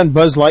 Have you done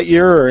Buzz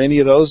Lightyear or any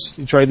of those?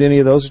 You tried any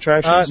of those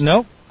attractions?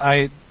 No.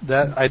 I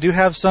do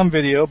have some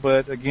video,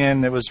 but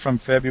again, it was from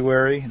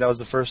February. That was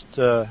the first.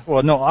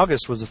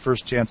 August was the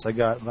first chance I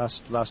got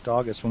last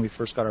August when we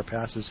first got our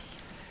passes,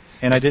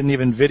 and I didn't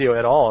even video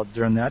at all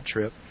during that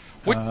trip.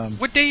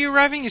 What day are you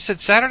arriving? You said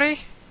Saturday,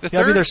 the 3rd? Yeah,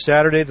 I'll be there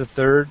Saturday the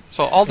 3rd.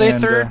 So all day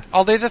 3rd,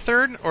 all day the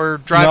 3rd, or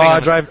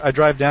driving? No, I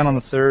drive down on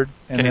the 3rd,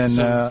 and then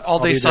so all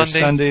day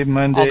Sunday,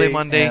 Monday, all day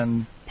Monday,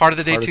 and part of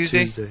the day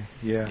Tuesday.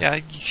 Yeah. Yeah,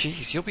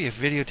 jeez, you'll be a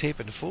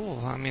videotaping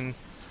fool. I mean,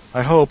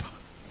 I hope.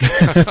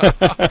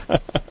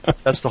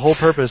 That's the whole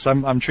purpose.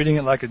 I'm treating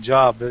it like a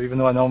job, even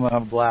though I know I'm gonna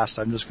have a blast.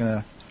 I'm just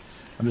gonna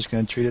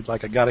treat it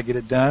like I got to get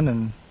it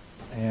done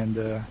and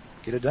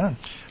get it done.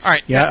 All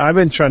right. Yeah, I've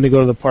been trying to go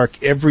to the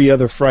park every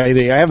other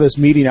Friday. I have this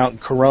meeting out in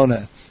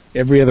Corona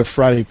every other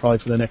Friday, probably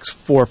for the next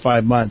 4 or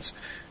 5 months.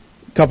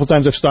 A couple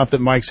times I've stopped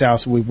at Mike's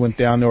house and we went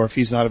down there, or if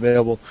he's not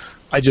available,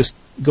 I just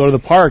go to the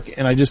park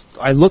and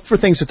I look for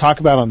things to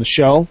talk about on the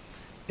show,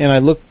 and I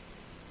look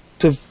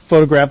to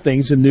photograph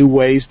things in new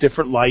ways,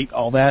 different light,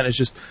 all that.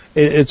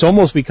 It's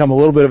almost become a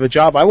little bit of a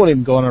job. I won't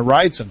even go on a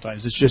ride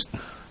sometimes. It's just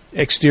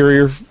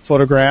exterior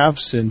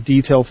photographs and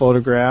detail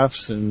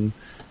photographs, and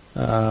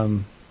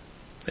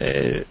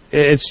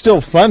it's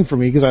still fun for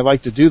me because I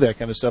like to do that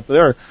kind of stuff.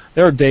 But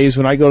there are days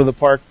when I go to the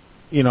park,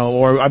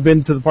 or I've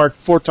been to the park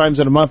 4 times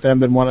in a month. I haven't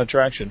been one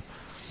attraction.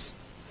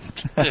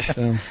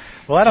 So.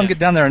 Well, I don't get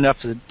down there enough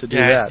to do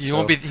that.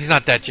 Won't be. He's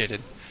not that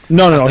jaded.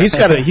 No. He's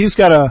got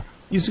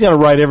to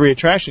ride every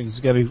attraction. He's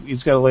got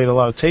to lay a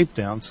lot of tape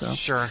down. So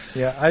sure.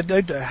 Yeah, I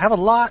have a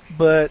lot,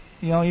 but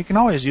you can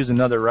always use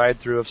another ride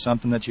through of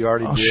something that you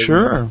already did.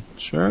 Sure.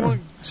 Well,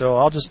 so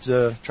I'll just try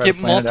to plan it out. Get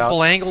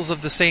multiple angles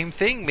of the same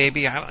thing,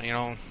 maybe. I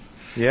don't.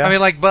 Yeah. I mean,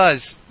 like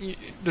Buzz,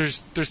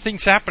 there's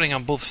things happening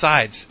on both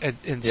sides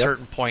in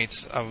certain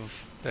points of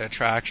the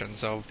attraction.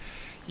 So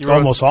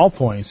almost all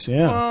points.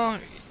 Yeah. Well,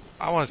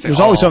 I want to say there's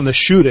always something to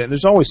shoot at.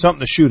 There's always something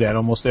to shoot at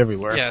almost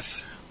everywhere.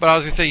 Yes. But I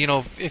was going to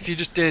say, if you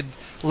just did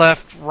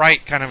left,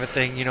 right kind of a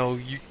thing,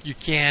 you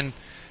can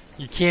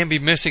be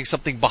missing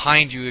something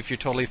behind you if you're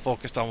totally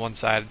focused on one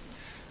side.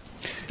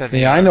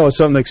 I know it's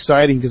something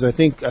exciting because I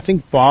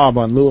think Bob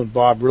on Lou and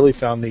Bob really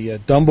found the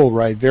Dumbo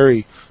ride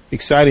very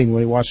exciting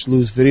when he watched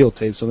Lou's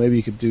videotape. So maybe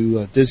you could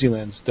do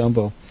Disneyland's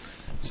Dumbo,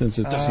 since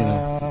it's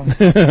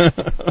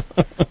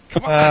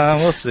Come on.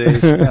 We'll see.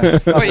 Wait,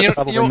 you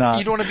Probably don't not.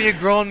 You don't want to be a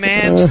grown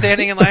man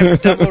standing in line for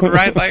Dumbo to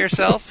ride by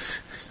yourself?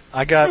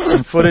 I got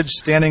some footage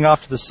standing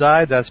off to the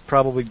side. That's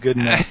probably good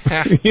enough.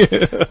 You're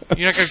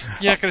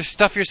not going to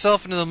stuff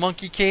yourself into the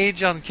monkey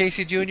cage on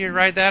Casey Jr. and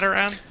ride that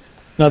around?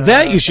 Now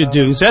that you should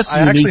do, 'cause that's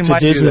unique to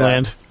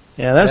Disneyland.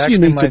 Yeah, that's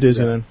unique to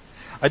Disneyland.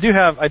 I do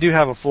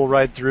have a full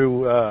ride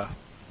through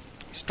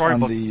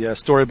Storybook. on the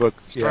Storybook,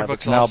 the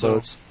canal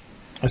boats.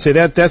 I say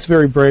that's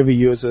very brave of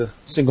you as a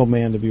single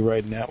man to be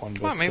riding that one.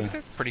 Well, maybe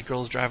there's pretty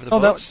girls driving the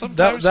boats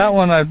that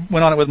one I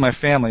went on it with my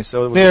family,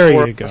 so it was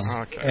there you go.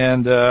 Okay.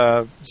 And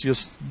I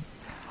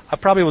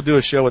probably will do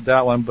a show with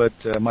that one, but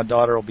my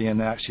daughter will be in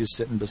that. She's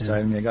sitting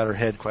beside me. I got her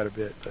head quite a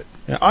bit, but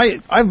yeah,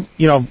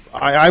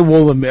 I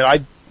will admit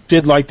I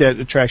did like that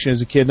attraction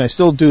as a kid, and I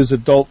still do as an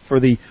adult for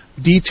the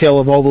detail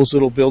of all those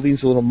little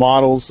buildings, the little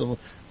models.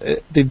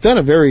 They've done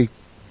a very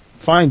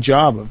fine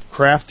job of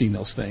crafting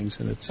those things,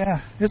 and it's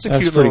a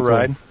cute little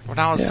ride.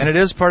 And it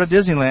is part of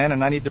Disneyland,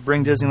 and I need to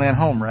bring Disneyland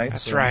home, right?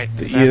 That's right.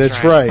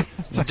 That's right.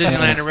 It's a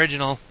Disneyland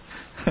original.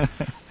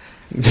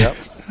 Yep,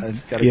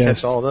 I've got to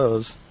catch all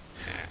those.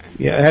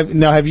 Yeah.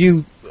 Have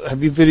you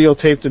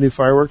videotaped the new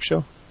fireworks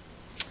show?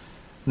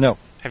 No.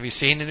 Have you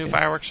seen the new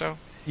fireworks show?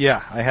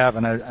 Yeah, I have,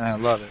 and I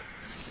love it.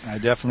 I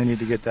definitely need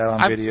to get that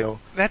on video.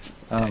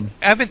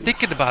 I've been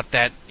thinking about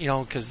that,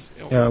 because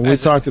we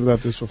talked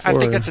about this before. I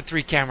think that's a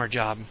 3-camera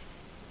job.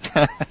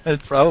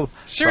 It probably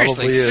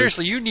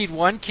Seriously, you need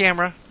one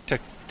camera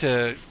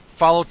to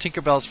follow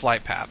Tinkerbell's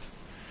flight path.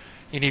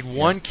 You need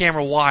one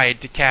camera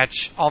wide to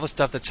catch all the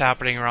stuff that's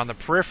happening around the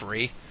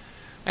periphery,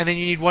 and then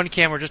you need one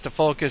camera just to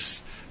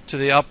focus to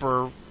the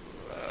upper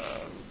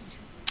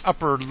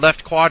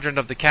left quadrant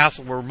of the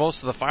castle where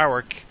most of the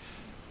firework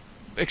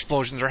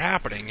explosions are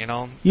happening.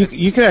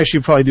 You can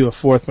actually probably do a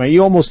fourth man.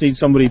 You almost need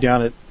somebody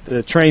down at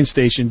the train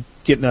station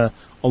getting a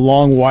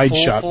long wide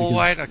shot. Full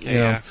wide. Okay,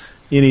 yeah.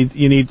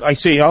 You need. I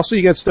say also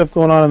you got stuff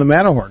going on in the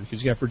Matterhorn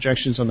because you got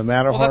projections on the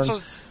Matterhorn.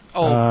 So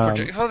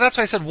that's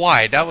why I said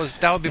wide. That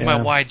would be my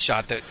wide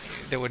shot that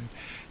would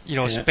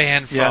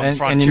span from and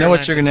Frontierland. You know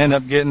what you're going to end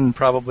up getting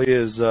probably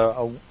is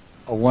a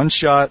one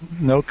shot,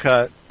 no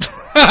cut.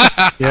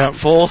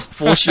 full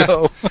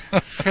show.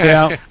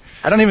 Yeah.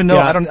 I don't even know.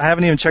 I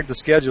haven't even checked the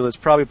schedule. It's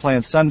probably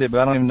playing Sunday,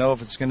 but I don't even know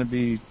if it's going to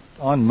be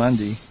on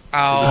Monday.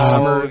 Oh, is it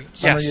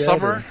summer?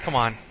 Summer. Come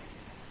on.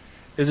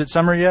 Is it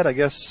summer yet? I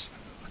guess.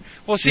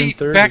 Well, see,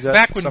 June 3rd,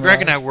 back when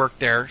Greg and I worked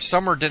there,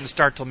 summer didn't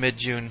start till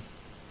mid-June.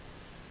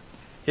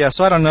 Yeah,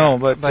 so I don't know,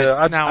 but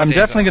I'm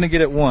definitely going to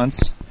get it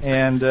once,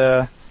 and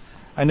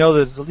I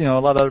know that a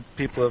lot of other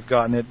people have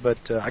gotten it,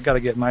 but I got to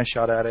get my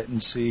shot at it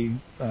and see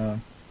if I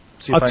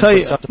can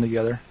put something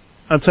together.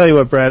 I'll tell you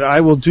what, Brad.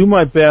 I will do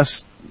my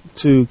best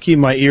to keep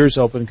my ears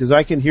open because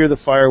I can hear the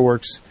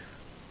fireworks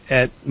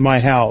at my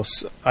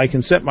house. I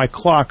can set my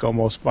clock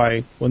almost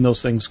by when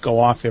those things go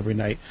off every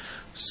night.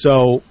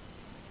 So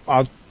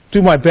I'll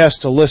do my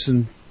best to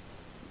listen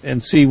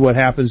and see what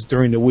happens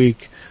during the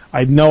week.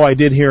 I know I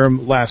did hear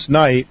them last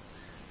night.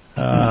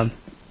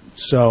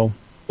 So.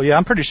 Well, yeah,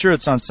 I'm pretty sure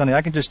it's on Sunday.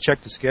 I can just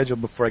check the schedule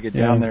before I get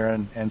down there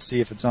and see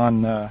if it's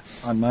on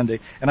Monday.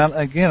 And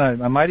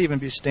I might even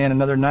be staying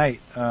another night.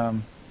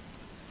 Last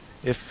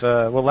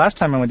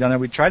time I went down there,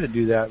 we tried to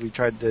do that. We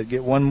tried to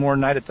get one more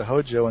night at the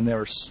Hojo, and they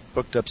were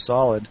booked up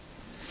solid.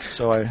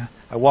 So I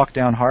walked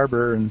down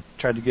Harbor and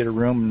tried to get a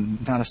room,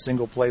 and not a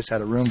single place had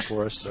a room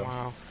for us.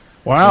 So.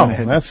 Wow,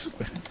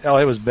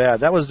 it was bad.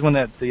 That was when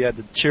they had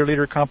the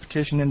cheerleader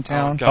competition in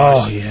town.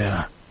 Oh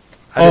yeah.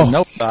 I didn't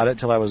know about it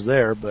till I was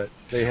there, but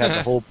they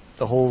had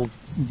the whole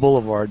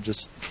boulevard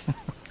just.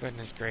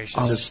 Goodness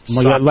gracious! Oh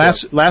my God!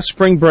 Last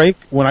spring break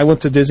when I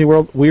went to Disney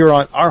World, we were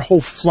on our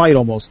whole flight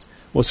almost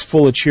was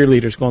full of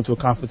cheerleaders going to a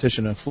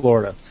competition in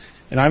Florida,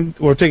 and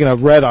we're taking a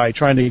red eye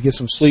trying to get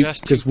some sleep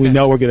because we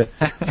know we're gonna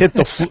hit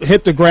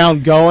the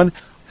ground going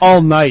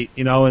all night,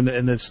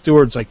 and the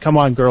steward's like, "Come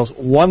on, girls,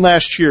 one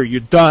last cheer, you're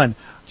done."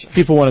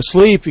 People want to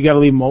sleep, you got to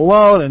leave them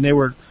alone, and they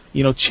were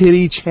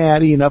chitty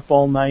chatty and up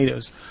all night.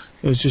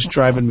 It was just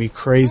driving me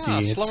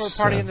crazy. Slumber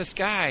party in the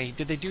sky.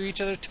 Did they do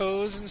each other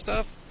toes and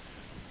stuff?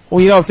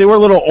 Well, if they were a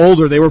little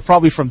older, they were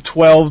probably from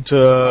 12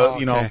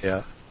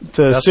 to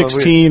to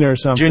 16 or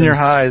something. Junior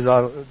highs,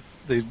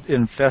 they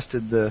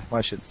infested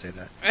I shouldn't say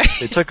that.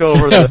 They took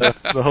over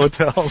the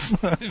hotels.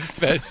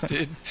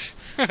 Infested.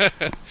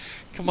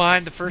 Come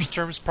on, the first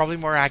term's probably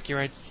more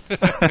accurate.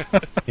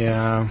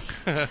 Yeah.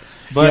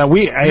 But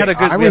we had a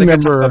good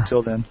time up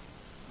till then.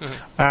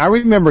 I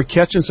remember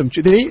catching some.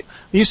 They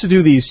used to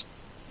do these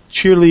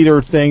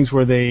cheerleader things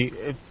where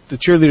the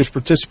cheerleaders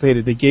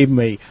participated. They gave them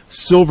a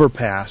silver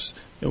pass.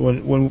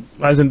 When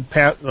I was in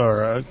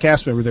a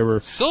cast member, there were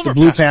silver the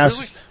blue pass.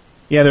 Really?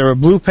 Yeah, there were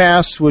blue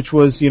pass, which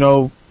was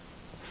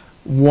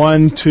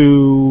 1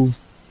 to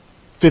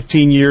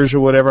 15 years or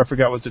whatever. I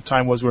forgot what the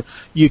time was, where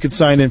you could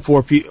sign in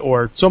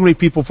or so many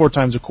people 4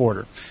 times a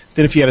quarter.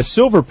 Then if you had a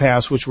silver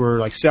pass, which were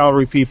like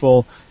salary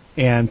people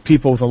and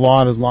people with a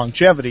lot of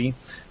longevity,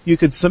 you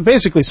could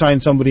basically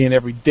sign somebody in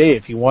every day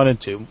if you wanted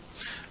to.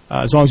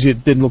 As long as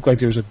it didn't look like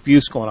there was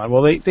abuse going on.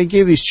 Well, they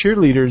gave these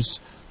cheerleaders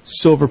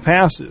silver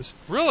passes.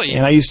 Really?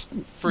 And I used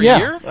for a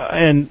year.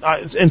 And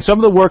some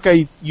of the work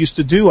I used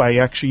to do, I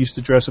actually used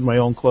to dress in my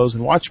own clothes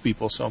and watch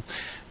people. So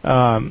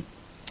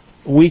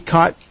we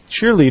caught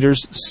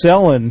cheerleaders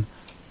selling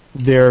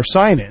their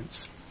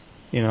sign-ins,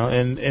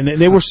 and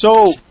they were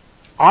so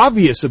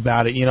obvious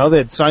about it.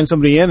 They'd sign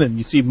somebody in, and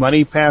you see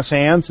money pass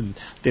hands, and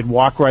they'd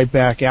walk right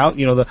back out.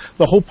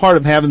 The whole part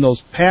of having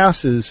those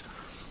passes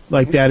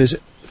like that is,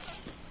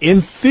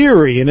 in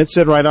theory, and it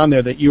said right on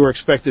there that you were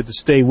expected to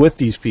stay with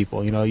these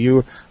people.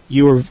 You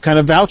were kind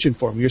of vouching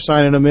for them. You're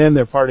signing them in.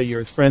 They're part of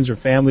your friends or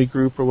family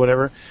group or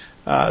whatever.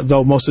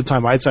 Though most of the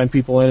time I'd sign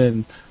people in,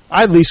 and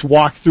I'd at least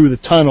walk through the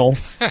tunnel,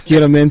 get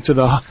them into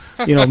the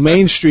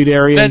Main Street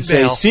area and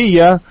say, "See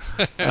ya."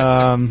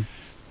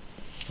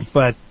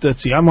 But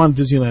let's see. I'm on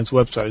Disneyland's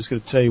website. I was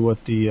going to tell you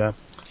what the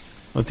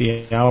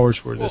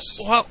hours were.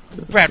 Well,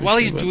 Brad, while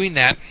he's doing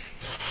that,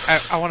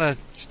 I want to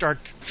start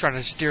trying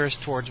to steer us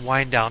towards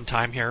wind down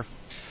time here.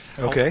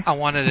 Okay. I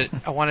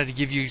wanted to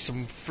give you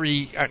some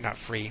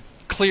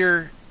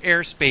clear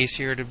airspace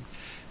here.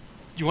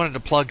 You wanted to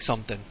plug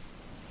something.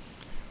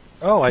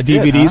 Oh, I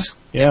did. DVDs. Huh?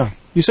 Yeah.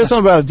 You said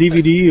something about a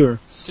DVD or.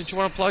 Did you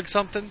want to plug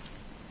something?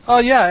 Oh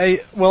yeah.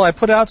 I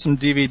put out some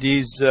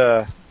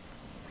DVDs.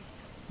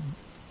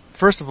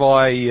 First of all,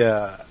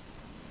 I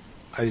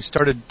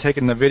started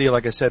taking the video,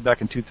 like I said,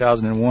 back in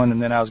 2001,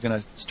 and then I was going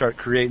to start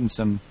creating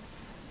some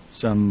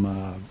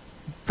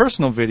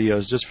personal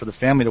videos just for the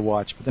family to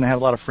watch. But then I had a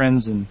lot of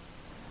friends and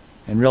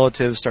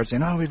relatives start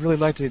saying, "Oh, we'd really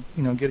like to,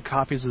 get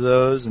copies of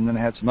those." And then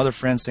I had some other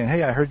friends saying,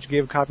 "Hey, I heard you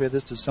gave a copy of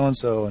this to so and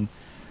so," and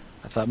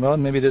I thought, well,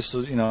 maybe this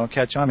will,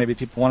 catch on. Maybe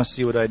people want to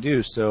see what I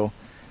do. So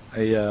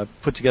I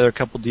put together a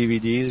couple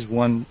DVDs.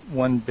 One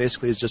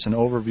basically is just an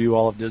overview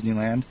all of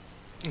Disneyland.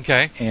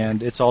 Okay.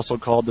 And it's also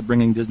called the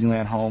Bringing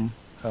Disneyland Home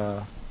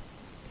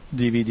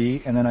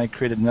DVD. And then I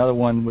created another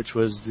one, which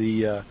was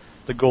the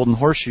Golden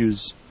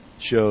Horseshoes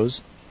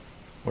shows,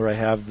 where I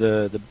have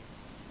the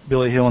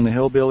Billy Hill and the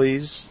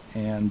Hillbillies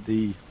and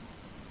the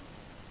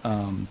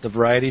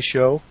variety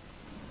show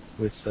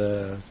with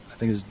I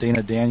think it's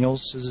Dana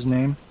Daniels is his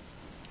name.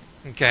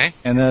 Okay.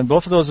 And then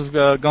both of those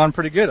have gone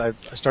pretty good. I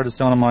started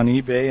selling them on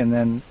eBay, and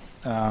then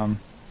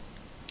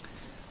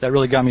that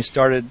really got me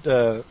started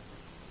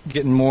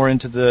getting more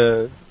into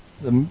the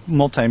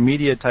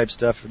multimedia type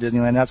stuff for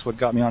Disneyland. That's what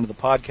got me onto the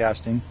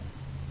podcasting.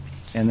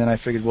 And then I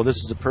figured, well,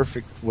 this is a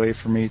perfect way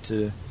for me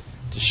to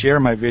share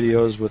my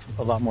videos with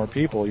a lot more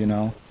people,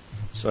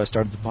 So I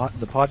started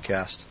the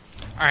podcast.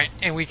 All right,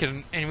 and we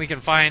can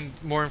find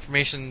more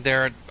information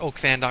there at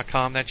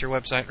oakfan.com. That's your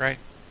website, right?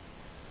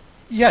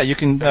 Yeah, you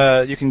can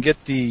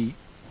get the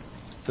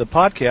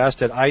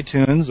podcast at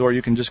iTunes, or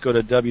you can just go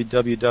to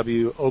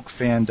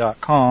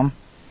www.oakfan.com,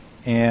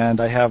 and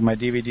I have my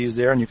DVDs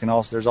there, and you can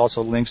there's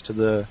also links to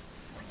the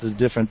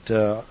different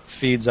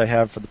feeds I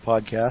have for the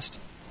podcast.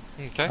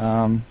 Okay.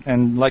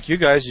 And like you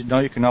guys,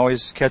 you can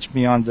always catch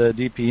me on the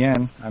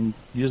DPN. I'm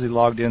usually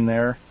logged in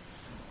there.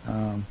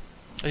 Are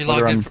you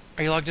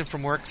logged in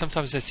from work?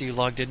 Sometimes I see you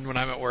logged in when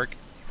I'm at work.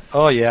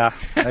 Oh yeah,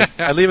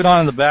 I leave it on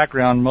in the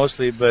background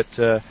mostly, but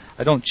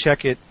I don't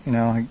check it.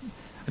 I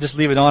just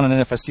leave it on, and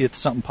then if I see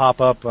something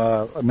pop up,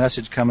 a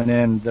message coming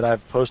in that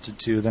I've posted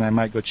to, then I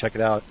might go check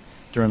it out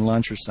during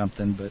lunch or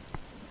something. But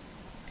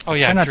oh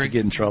yeah, try not to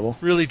get in trouble.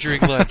 Really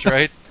during lunch,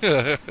 right?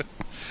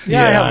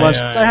 Yeah, I have lunch.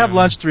 I have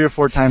lunch 3 or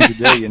 4 times a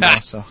day,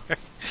 So.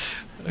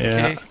 Okay.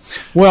 Yeah.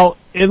 Well,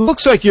 it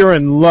looks like you're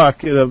in luck.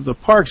 The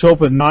park's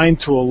open 9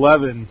 to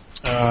 11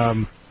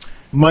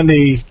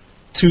 Monday,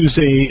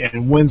 Tuesday,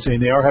 and Wednesday.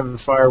 They are having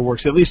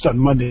fireworks, at least on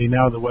Monday.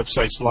 Now the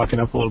website's locking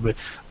up a little bit.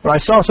 But I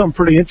saw something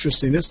pretty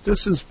interesting.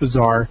 This is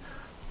bizarre.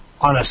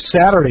 On a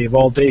Saturday of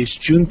all days,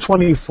 June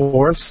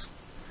 24th,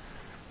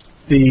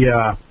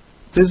 the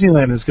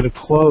Disneyland is going to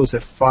close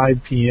at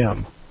 5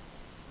 p.m.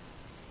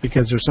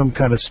 because there's some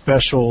kind of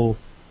special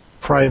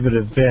private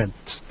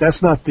event.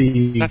 That's not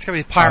the That's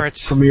going to be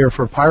Pirates. Premiere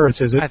for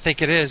Pirates, is it? I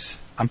think it is.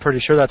 I'm pretty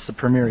sure that's the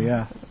premiere,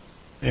 yeah.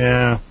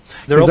 Yeah.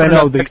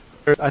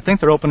 I think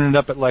they're opening it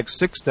up at like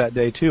 6 that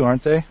day too,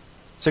 aren't they?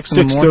 6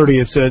 in the 6:30 morning?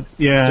 it said.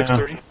 Yeah.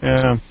 6:30?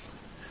 Yeah.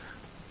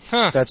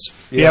 Huh.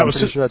 I'm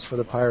pretty sure that's for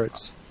the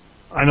Pirates.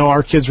 I know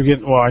our kids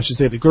were I should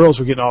say the girls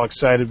were getting all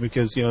excited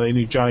because, they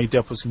knew Johnny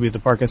Depp was going to be at the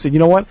park. I said, you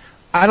know what?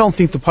 I don't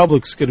think the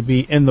public's going to be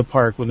in the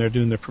park when they're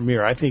doing the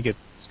premiere. I think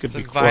it's going to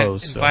be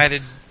closed.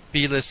 Invited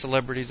B-list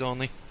celebrities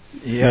only.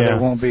 Yeah, there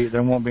won't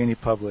be any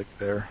public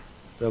there.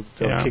 They'll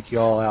kick you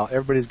all out.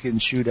 Everybody's getting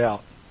shooed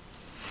out.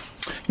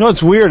 You know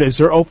what's weird is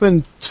they're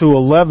open to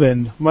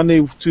 11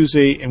 Monday,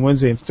 Tuesday, and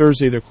Wednesday, and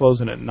Thursday they're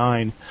closing at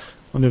 9. I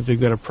wonder if they've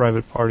got a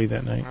private party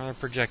that night. They're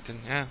projecting,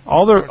 yeah.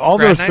 All their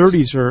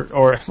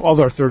 30s all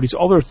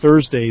their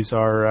Thursdays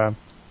are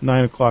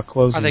 9 o'clock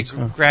closings. Are they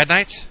grad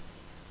nights?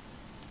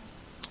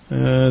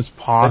 It's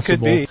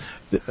possible.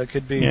 That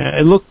could be. Yeah,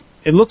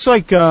 it looks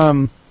like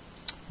June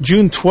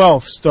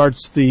 12th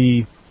starts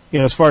the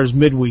as far as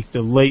midweek,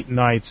 the late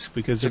nights,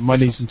 because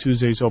Mondays and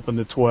Tuesdays open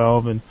to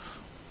 12, and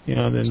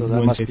then so that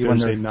Wednesday, must be Thursday, when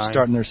they're 9.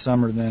 starting their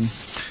summer then.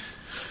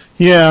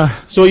 Yeah,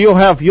 so you'll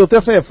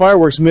definitely have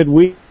fireworks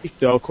midweek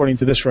though, according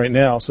to this right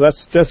now. So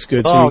that's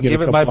good. Oh, so you get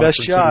give it my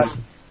best shot.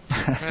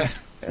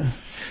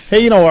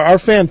 Hey, our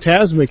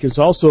Fantasmic is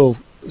also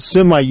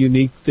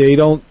semi-unique. They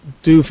don't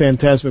do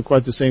Fantasmic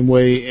quite the same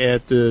way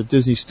at the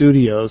Disney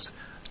Studios.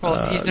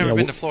 Well, he's never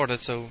been to Florida,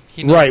 so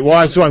he knows. Right. Well,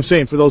 that's what I'm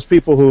saying. For those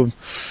people who've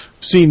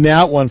seen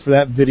that one for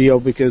that video,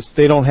 because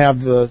they don't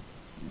have the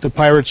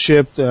pirate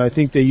ship. I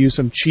think they use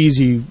some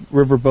cheesy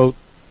riverboat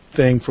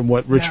thing from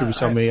what Richard was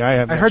telling me.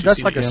 I heard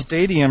that's like a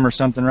stadium or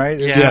something, right?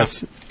 Yeah.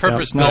 Yes.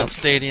 Purpose-built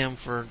stadium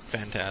for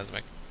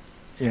Fantasmic.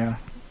 Yeah.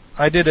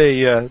 I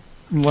did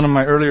one of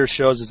my earlier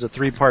shows is a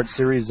 3-part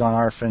series on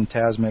our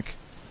Fantasmic.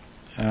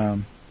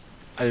 I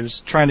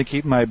was trying to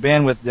keep my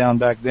bandwidth down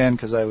back then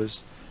because I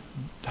was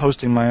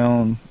hosting my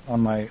own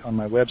on my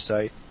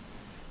website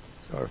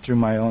or through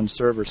my own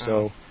server.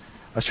 So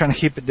I was trying to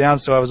keep it down.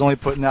 So I was only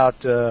putting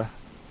out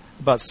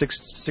about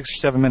 6 or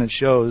 7 minute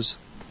shows.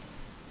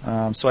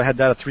 So I had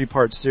that a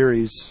 3-part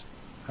series.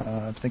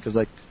 I think it was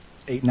like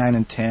 8, 9,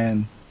 and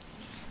 10.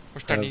 We're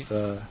starting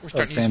to use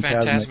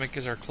Fantasmic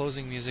as our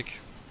closing music.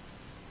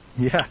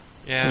 Yeah.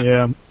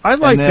 Yeah. I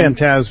like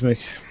Fantasmic.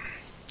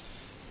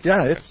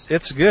 Yeah,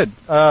 it's good.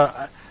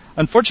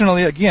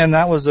 Unfortunately, again,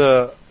 that was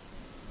a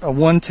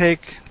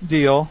one-take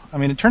deal. I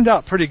mean, it turned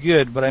out pretty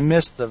good, but I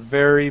missed the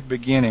very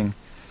beginning.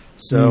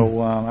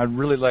 So I'd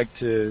really like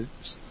to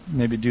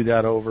maybe do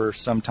that over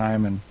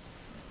sometime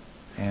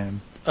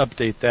and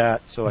update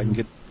that so I can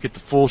get the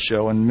full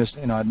show and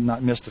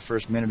not miss the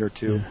first minute or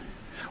two. Yeah.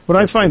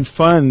 What I find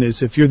fun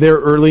is if you're there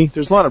early,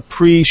 there's a lot of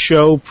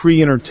pre-show,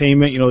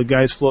 pre-entertainment. The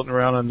guys floating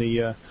around on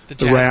the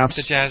rafts,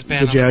 the jazz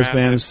band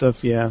and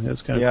stuff. Yeah,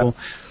 that's kind of cool.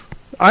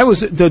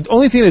 The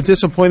only thing that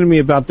disappointed me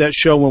about that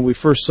show when we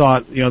first saw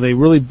it, they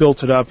really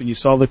built it up, and you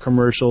saw the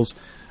commercials.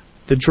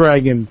 The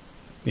dragon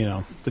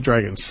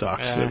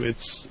sucks. Yeah.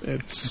 It's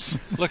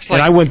looks like.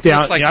 And I went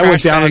down. Like I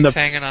went down in the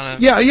hanging on a.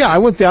 Yeah. I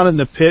went down in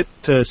the pit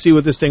to see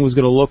what this thing was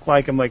going to look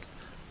like. I'm like,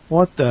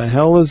 what the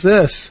hell is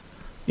this?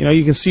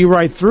 You can see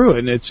right through it,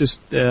 and it's just.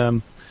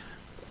 I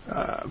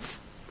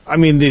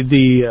mean,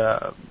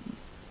 the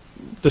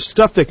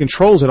stuff that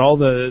controls it, all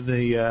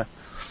the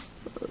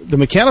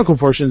mechanical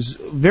portions,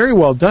 very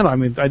well done. I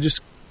mean, I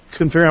just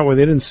couldn't figure out why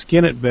they didn't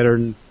skin it better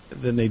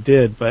than they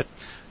did. But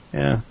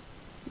yeah,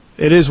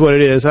 it is what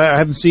it is. I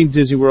haven't seen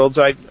Disney Worlds.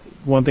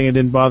 One thing I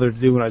didn't bother to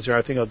do when I was there.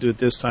 I think I'll do it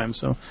this time.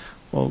 So,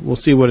 we'll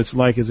see what it's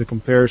like as a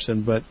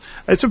comparison. But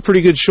it's a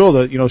pretty good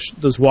show.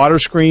 Those water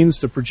screens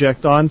to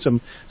project on,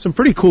 some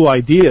pretty cool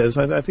ideas.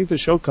 I think the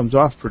show comes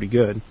off pretty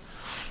good.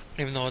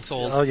 Even though it's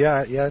old. Oh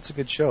yeah, it's a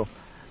good show.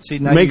 See,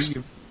 now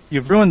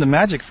you've ruined the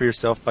magic for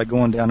yourself by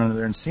going down under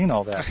there and seeing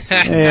all that.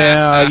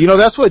 Yeah,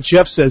 that's what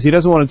Jeff says. He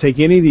doesn't want to take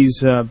any of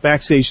these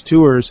backstage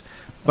tours.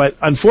 But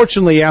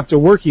unfortunately, after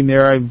working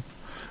there,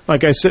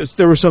 like I said,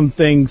 there were some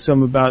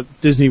about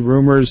Disney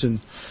rumors and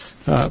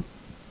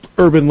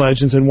urban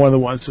legends, and one of the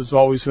ones has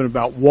always been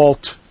about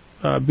Walt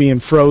being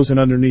frozen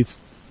underneath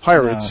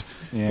pirates.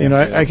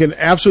 I can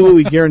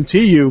absolutely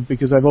guarantee you,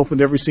 because I've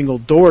opened every single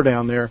door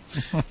down there,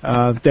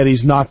 that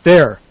he's not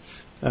there.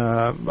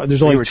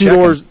 There's only 2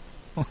 doors.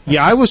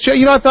 Yeah, I was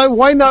checking. I thought,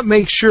 why not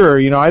make sure?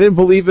 I didn't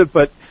believe it,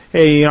 but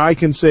hey, I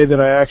can say that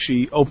I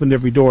actually opened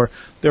every door.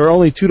 There were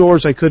only 2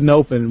 doors I couldn't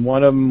open.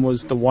 One of them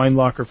was the wine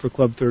locker for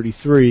Club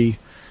 33,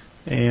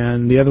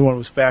 and the other one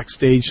was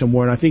backstage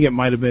somewhere, and I think it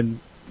might have been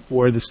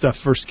where the stuff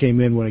first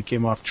came in when it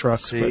came off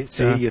trucks.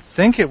 See, you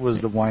think it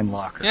was the wine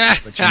locker,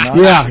 but you're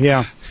not.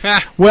 Yeah.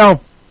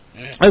 Well,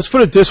 let's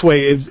put it this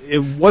way.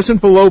 It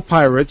wasn't below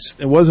Pirates.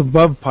 It was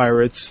above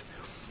Pirates.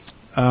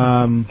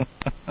 And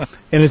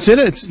it's in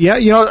it.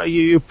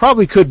 You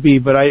probably could be,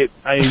 but I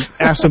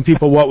asked some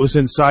people what was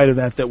inside of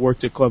that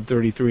worked at Club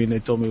 33, and they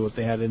told me what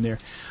they had in there.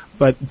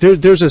 But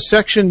there's a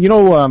section,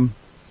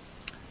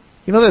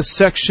 that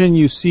section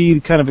you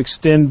see kind of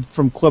extend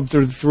from Club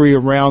 33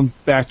 around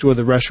back to where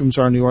the restrooms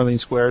are in New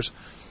Orleans Squares.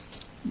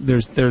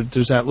 There's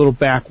that little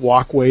back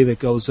walkway that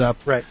goes up.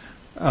 Right.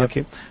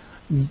 Okay.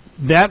 Yep.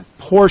 That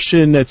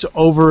portion that's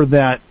over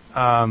that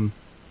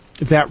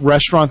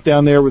restaurant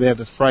down there where they have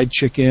the fried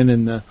chicken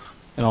and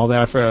all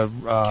that for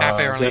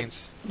Cafe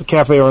Orleans.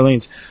 Cafe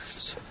Orleans.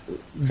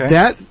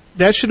 Okay.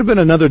 That should have been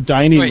another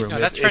dining room. No,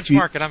 that's French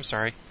Market. I'm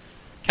sorry.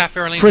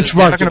 Cafe Orleans. French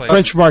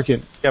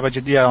Market. Yeah, but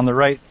on the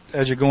right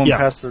as you're going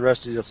past the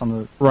rest of on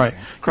the right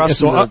across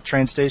from the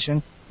train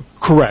station.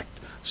 Correct.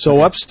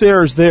 So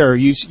upstairs there,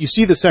 you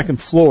see the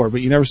second floor,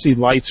 but you never see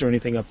lights or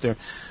anything up there.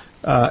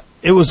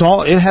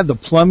 It had the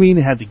plumbing,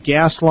 it had the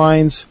gas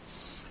lines.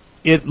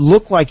 It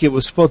looked like it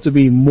was supposed to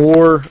be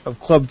more of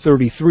Club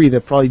 33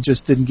 that probably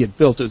just didn't get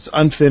built. It's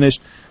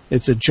unfinished.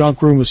 It's a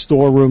junk room, a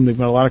storeroom. They've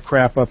got a lot of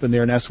crap up in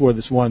there, and that's where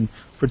this one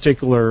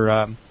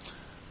particular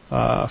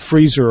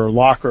freezer or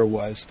locker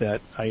was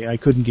that I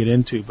couldn't get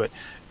into. But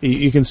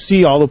you can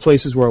see all the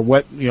places where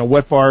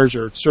wet bars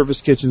or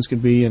service kitchens can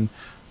be, and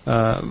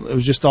it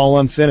was just all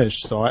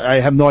unfinished. So I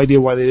have no idea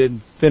why they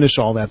didn't finish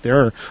all that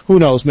there. Or who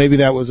knows? Maybe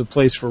that was a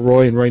place for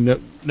Roy, and Roy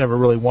never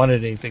really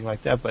wanted anything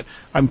like that. But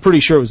I'm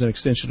pretty sure it was an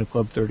extension of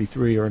Club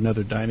 33 or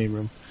another dining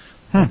room.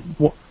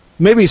 Well,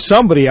 maybe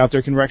somebody out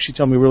there can actually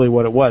tell me really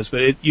what it was.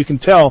 But you can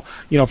tell,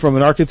 from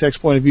an architect's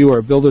point of view or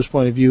a builder's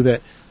point of view,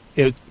 that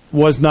it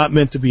was not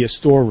meant to be a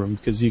storeroom,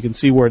 because you can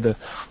see where the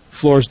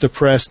floor's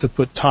depressed to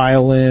put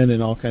tile in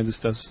and all kinds of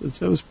stuff. It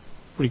was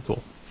pretty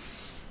cool.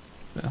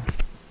 Yeah.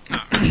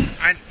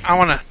 I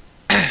want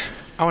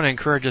to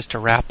encourage us to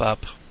wrap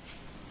up.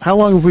 How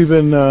long have we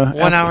been?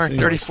 1 hour and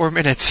 34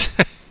 minutes.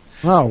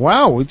 Oh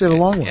wow, we did a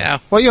long one. Yeah.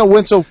 Well, it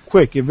went so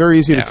quick. It's very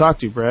easy to talk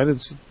to you, Brad.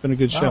 It's been a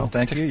good show.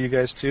 Thank you. You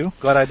guys too.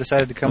 Glad I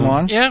decided to come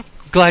on. Yeah.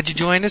 Glad you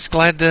joined us.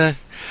 Glad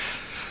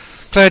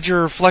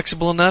you're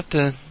flexible enough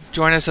to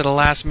join us at a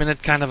last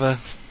minute kind of a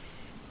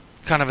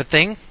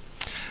thing.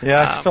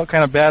 Yeah, I felt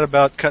kind of bad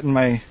about cutting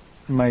my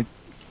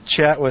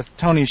chat with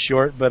Tony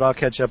short, but I'll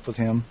catch up with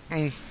him.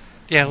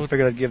 Yeah, I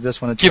figured I'd give this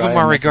one a try. Give him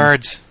our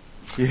regards.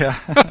 Yeah.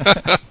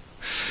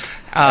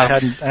 I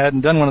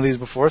hadn't done one of these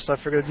before, so I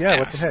figured,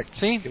 what the heck?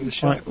 See? Give it a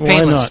shot. Why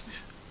not?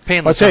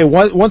 Painless. I'll tell you,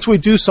 once we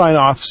do sign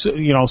off,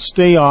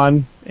 stay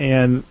on,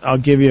 and I'll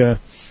give you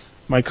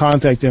my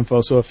contact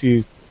info. So if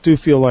you do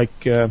feel like,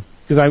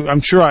 because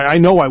I'm sure I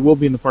know I will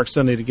be in the park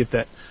Sunday to get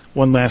that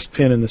one last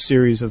pin in the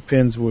series of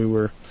pins we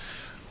were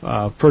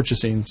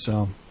purchasing.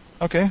 So.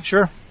 Okay,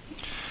 sure.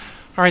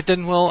 All right,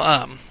 then we'll.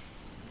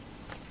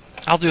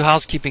 I'll do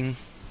housekeeping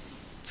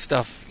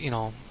stuff.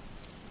 I'll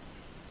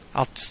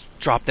just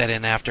drop that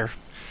in after.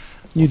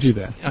 You do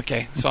that.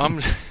 Okay, so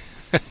I'm.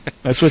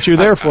 That's what you're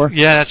there for.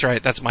 Yeah, that's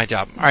right. That's my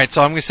job. All right,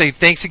 so I'm going to say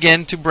thanks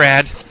again to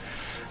Brad.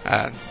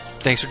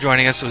 Thanks for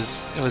joining us.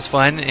 It was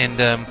fun, and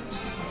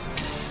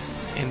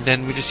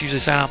then we just usually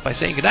sign off by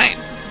saying good night.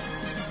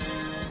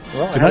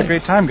 Well, I had a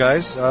great time,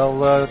 guys.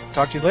 I'll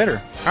talk to you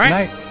later. All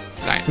right.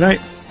 Good night. Good night.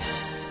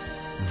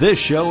 This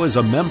show is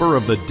a member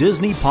of the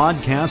Disney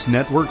Podcast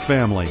Network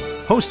family,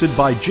 hosted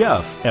by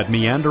Jeff at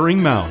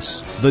Meandering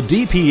Mouse. The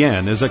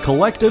DPN is a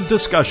collective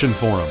discussion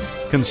forum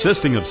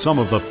consisting of some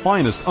of the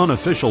finest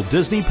unofficial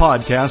Disney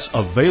podcasts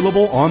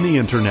available on the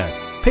internet.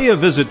 Pay a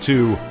visit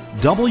to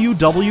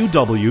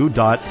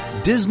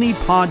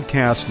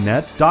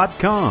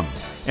www.disneypodcastnet.com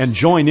and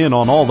join in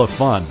on all the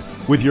fun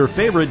with your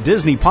favorite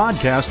Disney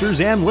podcasters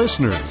and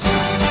listeners.